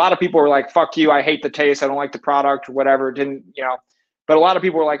 Because a lot of people were like, fuck you, I hate the taste, I don't like the product, or whatever. But a lot of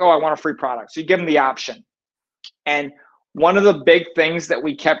people were like, oh, I want a free product. So you give them the option. And one of the big things that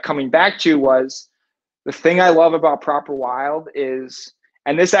we kept coming back to was, the thing I love about Proper Wild is,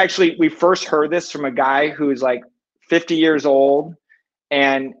 and this actually, we first heard this from a guy who's like 50 years old,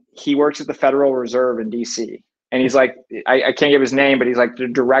 and he works at the Federal Reserve in DC. And he's like, I can't give his name, but he's like the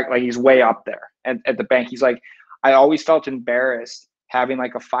direct, like he's way up there at the bank. He's like, I always felt embarrassed having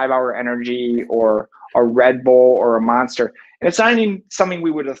like a 5-hour energy or a Red Bull or a Monster. And it's not even something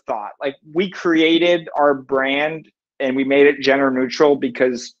we would have thought. Like, we created our brand and we made it gender neutral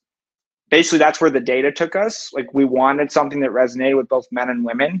because basically that's where the data took us. Like, we wanted something that resonated with both men and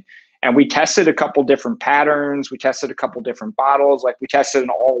women. And we tested a couple different patterns. We tested a couple different bottles. Like, we tested an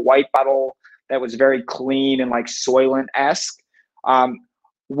all white bottle that was very clean and like Soylent-esque.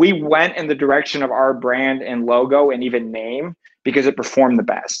 We went in the direction of our brand and logo and even name because it performed the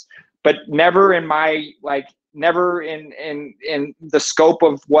best, but never in my, like, never in the scope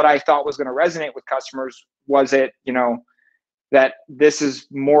of what I thought was going to resonate with customers was it, you know, that this is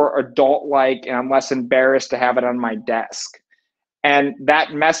more adult-like and I'm less embarrassed to have it on my desk. And that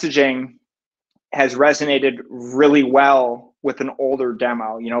messaging has resonated really well with an older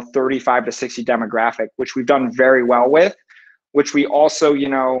demo, you know, 35 to 60 demographic, which we've done very well with, which we also, you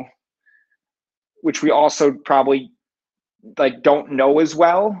know, which we also probably like don't know as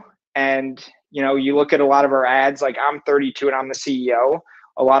well. And, you know, you look at a lot of our ads, like I'm 32 and I'm the CEO.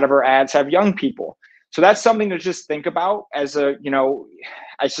 A lot of our ads have young people. So that's something to just think about as a, you know,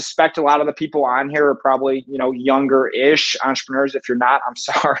 I suspect a lot of the people on here are probably, you know, younger-ish entrepreneurs. If you're not, I'm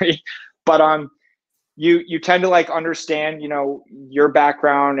sorry. But you tend to like understand, you know, your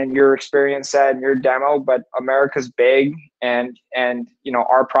background and your experience set and your demo, but America's big and you know,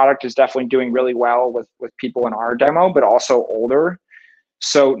 our product is definitely doing really well with people in our demo, but also older.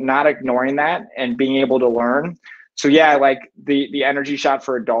 So not ignoring that and being able to learn. So yeah, like the energy shot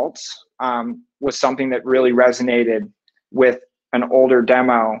for adults was something that really resonated with an older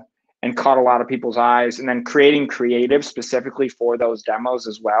demo and caught a lot of people's eyes. And then creating creative specifically for those demos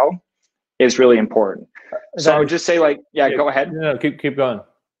as well is really important. So I would just say, like, yeah, go ahead. No, keep going. I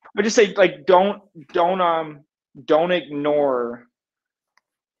would just say, like, don't ignore,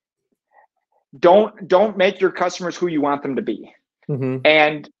 don't make your customers who you want them to be. Mm-hmm.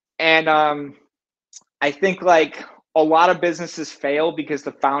 And I think like a lot of businesses fail because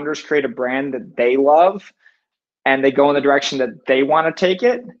the founders create a brand that they love and they go in the direction that they want to take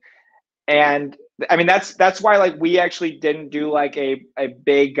it. And I mean, that's why like we actually didn't do like a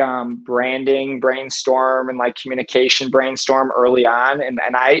big branding brainstorm and like communication brainstorm early on. And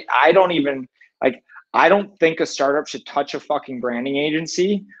I don't even like, I don't think a startup should touch a fucking branding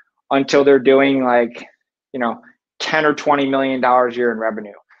agency until they're doing like, you know, 10 or $20 million a year in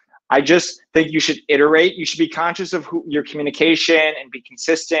revenue. I just think you should iterate. You should be conscious of who your communication and be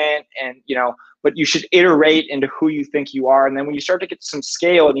consistent and, you know, but you should iterate into who you think you are. And then when you start to get some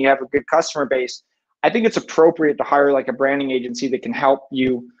scale and you have a good customer base, I think it's appropriate to hire like a branding agency that can help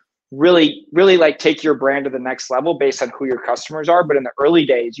you really, really like take your brand to the next level based on who your customers are. But in the early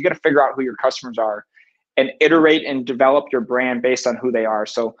days, you got to figure out who your customers are and iterate and develop your brand based on who they are.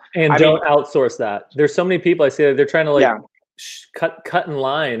 So, and don't outsource that. There's so many people I see that they're trying to like cut in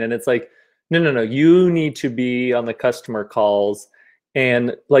line, and it's like, no. You need to be on the customer calls,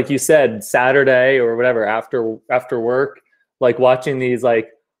 and like you said, Saturday or whatever after work, like watching these like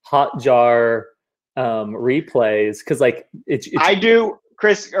Hotjar replays, because like it's I do,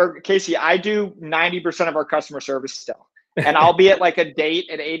 Chris or Casey, I do 90% of our customer service still, and I'll be at like a date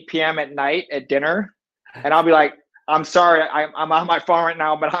at 8 p.m. at night at dinner. And I'll be like, I'm sorry, I'm on my phone right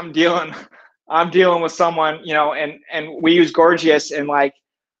now, but I'm dealing with someone, you know, and we use Gorgias and like,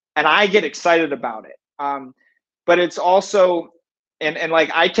 and I get excited about it. But it's also, and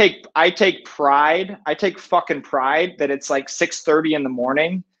like, I take fucking pride that it's like 6:30 in the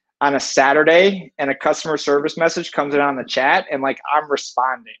morning on a Saturday and a customer service message comes in on the chat and like, I'm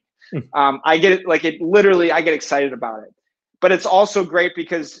responding. I get it, like it literally, I get excited about it, but it's also great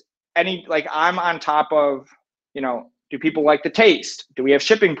because like I'm on top of, you know, do people like the taste? Do we have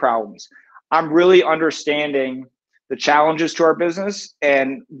shipping problems? I'm really understanding the challenges to our business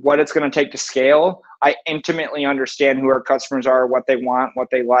and what it's going to take to scale. I intimately understand who our customers are, what they want, what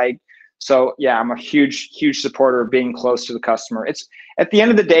they like. So yeah, I'm a huge supporter of being close to the customer. It's at the end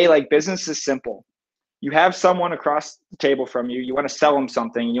of the day, like business is simple. You have someone across the table from you, you want to sell them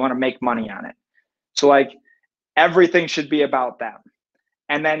something, you want to make money on it. So like everything should be about them.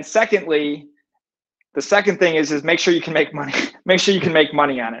 And then secondly, the second thing is make sure you can make money. Make sure you can make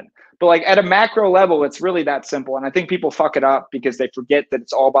money on it. But like at a macro level, it's really that simple. And I think people fuck it up because they forget that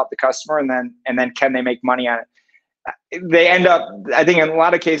it's all about the customer and then can they make money on it? They end up, I think in a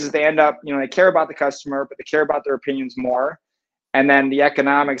lot of cases, they end up, you know, they care about the customer, but they care about their opinions more. And then the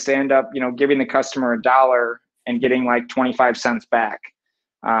economics, they end up, you know, giving the customer $1 and getting like 25 cents back.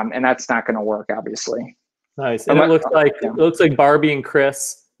 And that's not going to work, obviously. Nice. And it looks like Barbie and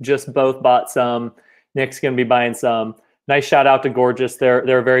Chris just both bought some. Nick's going to be buying some. Nice shout out to Gorgeous. They're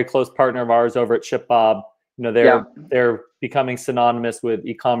a very close partner of ours over at ShipBob. You know, they're becoming synonymous with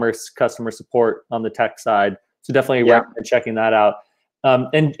e-commerce customer support on the tech side. So definitely recommend checking that out.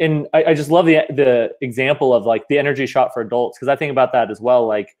 And I just love the example of like the energy shot for adults, because I think about that as well.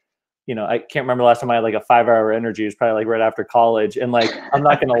 Like, you know, I can't remember the last time I had like a 5-hour energy. It was probably like right after college. And like, I'm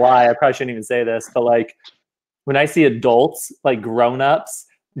not going to lie, I probably shouldn't even say this, but like when I see adults, like grown-ups,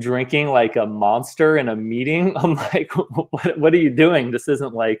 drinking like a monster in a meeting, I'm like, what are you doing? This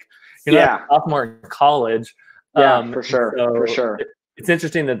isn't like, you're not a sophomore in college. For sure. So for sure. It's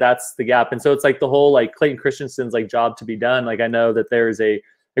interesting that that's the gap. And so it's like the whole like Clayton Christensen's like job to be done. Like I know that there's a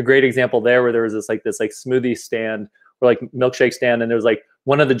great example there where there was this smoothie stand or like milkshake stand. And there was like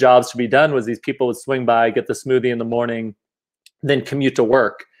one of the jobs to be done was these people would swing by, get the smoothie in the morning, then commute to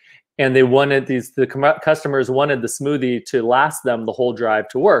work. And they wanted the customers wanted the smoothie to last them the whole drive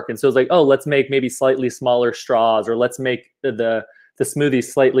to work. And so it's like, oh, let's make maybe slightly smaller straws, or let's make the smoothie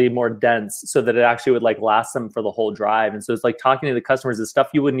slightly more dense so that it actually would like last them for the whole drive. And so it's like talking to the customers is stuff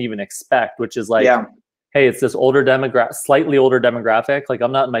you wouldn't even expect, which is like, hey, it's this slightly older demographic. Like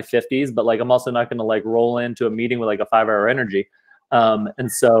I'm not in my 50s, but like I'm also not going to like roll into a meeting with like a 5-hour energy.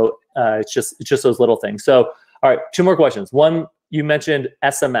 And so it's just those little things. So, all right, 2 more questions. One, you mentioned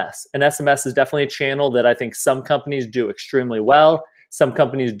SMS, and SMS is definitely a channel that I think some companies do extremely well. Some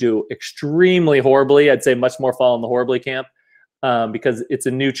companies do extremely horribly. I'd say much more fall in the horribly camp because it's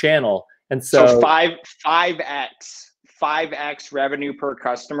a new channel. And so 5x revenue per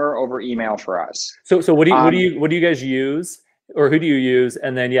customer over email for us. So what do you guys use, or who do you use?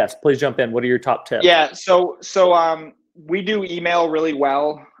 And then yes, please jump in. What are your top tips? Yeah, so we do email really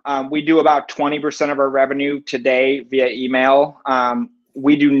well. We do about 20% of our revenue today via email.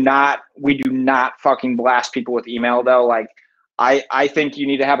 We do not fucking blast people with email though. Like I think you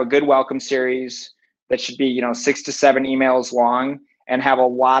need to have a good welcome series that should be, 6 to 7 emails long and have a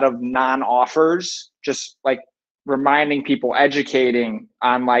lot of non-offers, just like reminding people, educating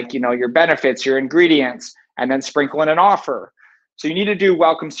on like, your benefits, your ingredients, and then sprinkle in an offer. So you need to do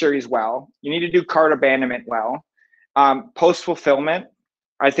welcome series well. You need to do cart abandonment well. Post fulfillment,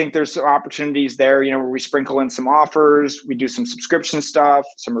 I think there's opportunities there, where we sprinkle in some offers, we do some subscription stuff,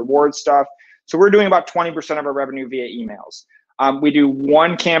 some reward stuff. So we're doing about 20% of our revenue via emails. We do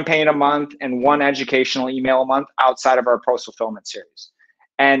 1 campaign a month and 1 educational email a month outside of our post fulfillment series.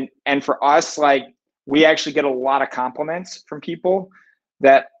 And for us, like we actually get a lot of compliments from people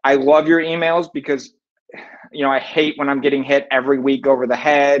that I love your emails because, I hate when I'm getting hit every week over the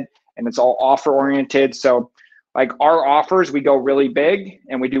head and it's all offer oriented. So like our offers, we go really big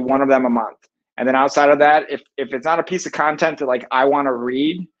and we do 1 of them a month. And then outside of that, if it's not a piece of content that like I want to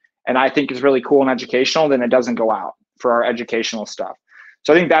read and I think is really cool and educational, then it doesn't go out for our educational stuff.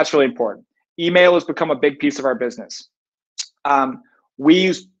 So I think that's really important. Email has become a big piece of our business.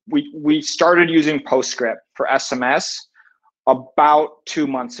 We started using PostScript for SMS about 2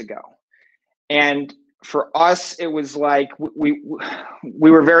 months ago. And for us, it was like we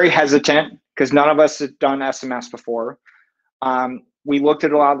were very hesitant because none of us had done SMS before. We looked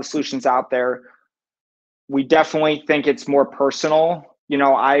at a lot of the solutions out there. We definitely think it's more personal.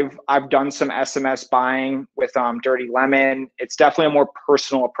 I've done some SMS buying with Dirty Lemon. It's definitely a more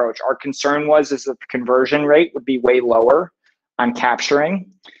personal approach. Our concern is that the conversion rate would be way lower on capturing.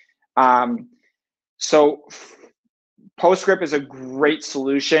 So PostScript is a great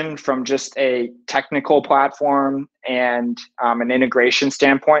solution from just a technical platform and an integration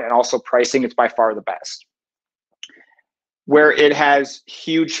standpoint, and also pricing. It's by far the best. Where it has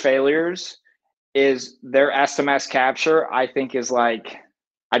huge failures is their SMS capture, I think is like,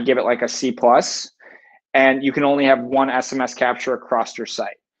 I'd give it like a C+, and you can only have 1 SMS capture across your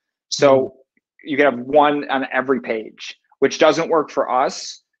site. So you can have 1 on every page, which doesn't work for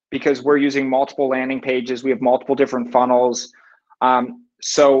us because we're using multiple landing pages. We have multiple different funnels.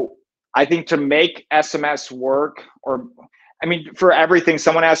 So I think to make SMS work, for everything,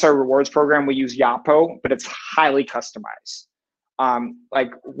 someone asks our rewards program, we use Yapo, but it's highly customized.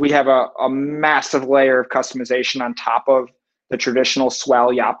 Like we have a massive layer of customization on top of the traditional Swell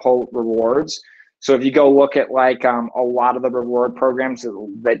Yapo rewards. So if you go look at like a lot of the reward programs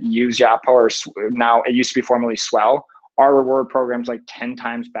that use Yapo, or now it used to be formerly Swell, our reward program's like 10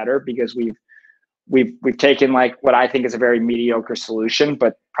 times better because we've taken like what I think is a very mediocre solution,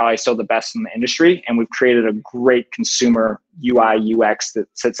 but probably still the best in the industry, and we've created a great consumer UI UX that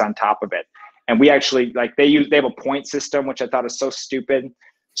sits on top of it. And we actually they have a point system, which I thought is so stupid.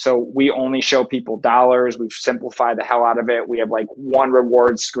 So we only show people dollars. We've simplified the hell out of it. We have like 1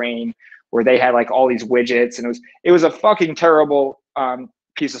 reward screen where they had like all these widgets, and it was a fucking terrible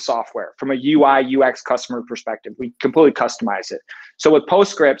piece of software from a UI, UX customer perspective. We completely customize it. So with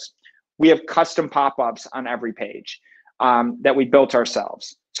Postscripts, we have custom pop-ups on every page that we built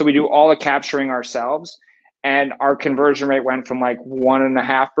ourselves. So we do all the capturing ourselves, and our conversion rate went from like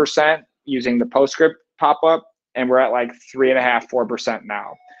 1.5% using the Postscript pop-up, and we're at like 3.5%, 4%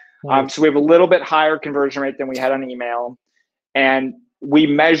 now. Nice. So we have a little bit higher conversion rate than we had on email, and we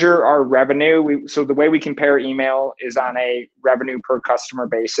measure our revenue. So the way we compare email is on a revenue per customer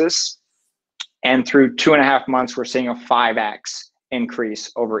basis, and through 2.5 months, we're seeing a 5x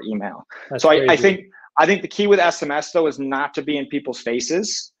increase over email. That's so crazy. I think the key with SMS though is not to be in people's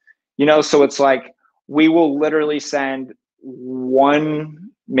faces, you know. So it's like we will literally send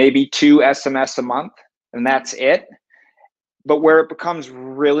 1, maybe 2 SMS a month, and that's it. But where it becomes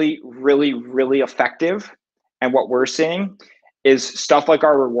really, really, really effective, and what we're seeing is stuff like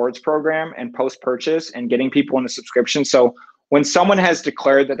our rewards program and post-purchase and getting people into subscription. So when someone has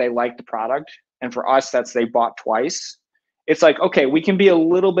declared that they like the product, and for us, that's they bought twice, it's like, okay, we can be a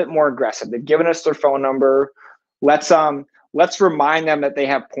little bit more aggressive. They've given us their phone number. Let's remind them that they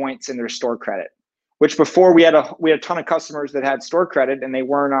have points in their store credit, which before we had a ton of customers that had store credit and they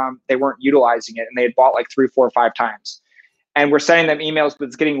weren't utilizing it, and they had bought like 3, 4, 5 times. And we're sending them emails, but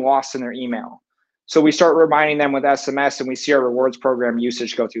it's getting lost in their email. So we start reminding them with SMS, and we see our rewards program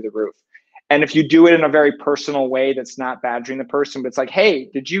usage go through the roof. And if you do it in a very personal way that's not badgering the person, but it's like, hey,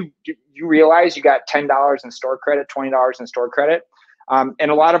 did you realize you got $10 in store credit, $20 in store credit? And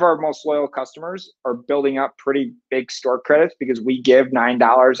a lot of our most loyal customers are building up pretty big store credits because we give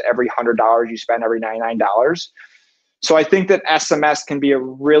 $9 every $100 you spend, every $99. So I think that SMS can be a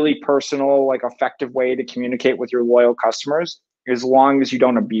really personal, like effective way to communicate with your loyal customers, as long as you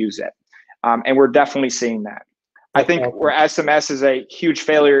don't abuse it. And we're definitely seeing that. I think where SMS is a huge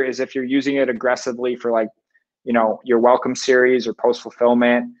failure is if you're using it aggressively for, like, you know, your welcome series or post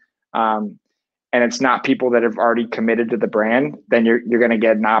fulfillment, and it's not people that have already committed to the brand, then you're going to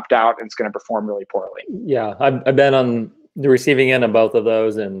get an opt out, and it's going to perform really poorly. Yeah, I've been on the receiving end of both of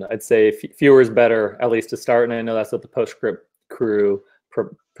those, and I'd say fewer is better, at least to start. And I know that's what the Postscript crew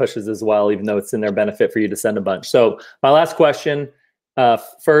pushes as well, even though it's in their benefit for you to send a bunch. So my last question,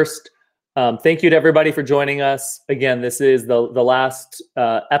 first, thank you to everybody for joining us. Again, this is the last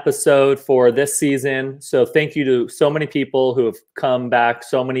episode for this season. So thank you to so many people who have come back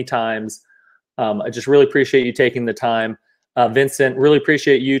so many times. I just really appreciate you taking the time. Vincent, really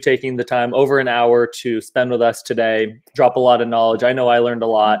appreciate you taking the time, over an hour, to spend with us today. Drop a lot of knowledge. I know I learned a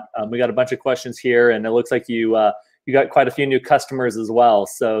lot. We got a bunch of questions here, and it looks like you got quite a few new customers as well.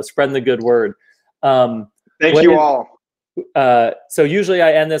 So spreading the good word. Thank you all. So usually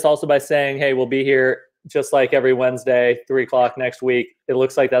I end this also by saying, hey, we'll be here just like every Wednesday, 3 o'clock next week. It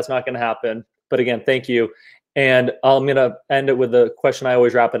looks like that's not going to happen. But again, thank you. And I'm going to end it with the question I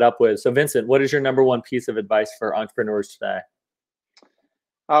always wrap it up with. So Vincent, what is your number one piece of advice for entrepreneurs today?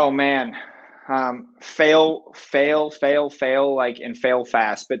 Oh man, fail, like, and fail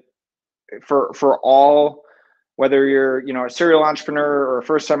fast. But for all, whether you're, you know, a serial entrepreneur or a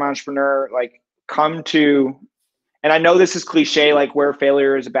first time entrepreneur, like, come to, and I know this is cliche, like where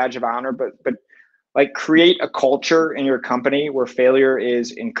failure is a badge of honor, but like, create a culture in your company where failure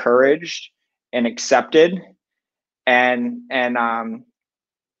is encouraged and accepted. And I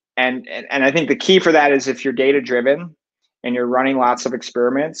think the key for that is, if you're data driven and you're running lots of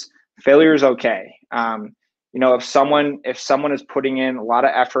experiments, failure is okay. You know, if someone is putting in a lot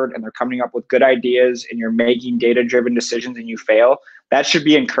of effort and they're coming up with good ideas and you're making data driven decisions and you fail, that should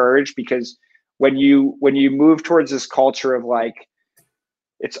be encouraged, because when you move towards this culture of, like,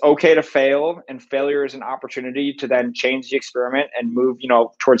 it's okay to fail, and failure is an opportunity to then change the experiment and move, you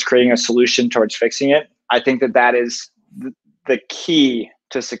know, towards creating a solution, towards fixing it. I think that is the key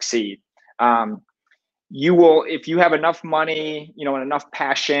to succeed. You will, if you have enough money, you know, and enough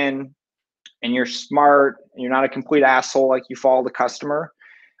passion, and you're smart, and you're not a complete asshole, like you follow the customer,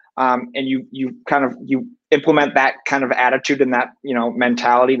 and you implement that kind of attitude and that, you know,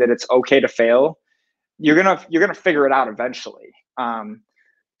 mentality that it's okay to fail, you're gonna figure it out eventually.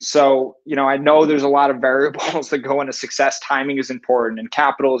 So, you know, I know there's a lot of variables that go into success. Timing is important, and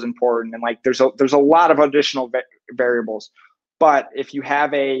capital is important, and, like, there's a lot of additional variables. But if you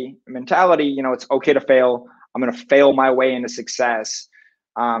have a mentality, you know, it's okay to fail, I'm going to fail my way into success,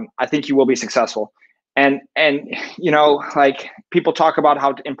 I think you will be successful. And you know, like, people talk about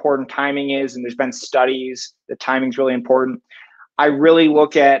how important timing is, and there's been studies that timing's really important. I really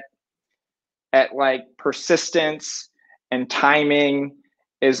look at like persistence and timing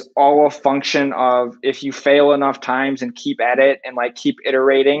is all a function of, if you fail enough times and keep at it and, like, keep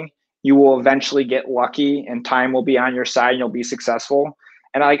iterating, you will eventually get lucky and time will be on your side and you'll be successful.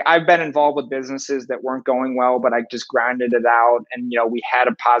 And I've been involved with businesses that weren't going well, but I just grinded it out, and we had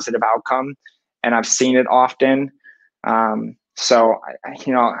a positive outcome, and I've seen it often. So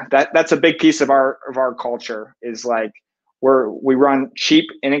that's a big piece of our culture, is like we run cheap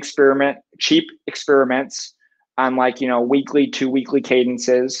experiments on weekly, 2-weekly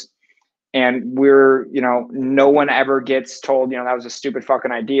cadences. And no one ever gets told, that was a stupid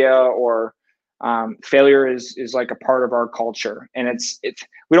fucking idea, or failure is like a part of our culture. And it's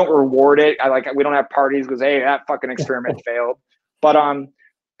we don't reward it. We don't have parties because, hey, that fucking experiment failed.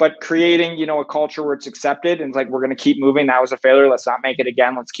 But creating, a culture where it's accepted and it's like, we're going to keep moving. That was a failure. Let's not make it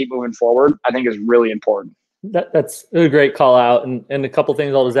again. Let's keep moving forward, I think is really important. That's a great call out. And a couple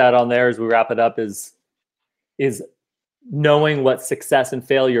things I'll just add on there as we wrap it up is knowing what success and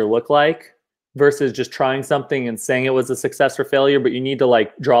failure look like versus just trying something and saying it was a success or failure, but you need to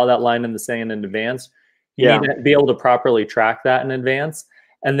draw that line in the sand in advance. You need to be able to properly track that in advance.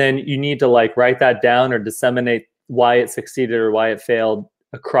 And then you need to write that down or disseminate why it succeeded or why it failed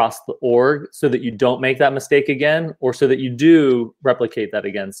across the org, so that you don't make that mistake again, or so that you do replicate that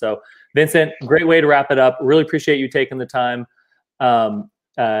again. So Vincent, great way to wrap it up. Really appreciate you taking the time.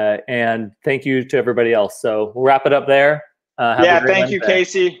 And thank you to everybody else. So we'll wrap it up there. Thank you,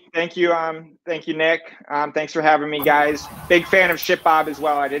 Casey. Thank you, Nick. Thanks for having me, guys. Big fan of ShipBob as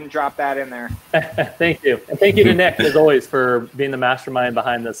well. I didn't drop that in there. Thank you. And thank you to Nick, as always, for being the mastermind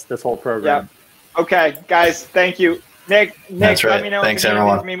behind this whole program. Yep. Okay, guys, thank you. Nick, That's right. Let me know thanks, if you need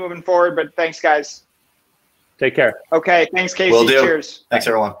everyone. anything from me moving forward, but thanks, guys. Take care. Okay, thanks, Casey. Will do. Cheers. Thanks,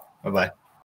 everyone. Bye-bye.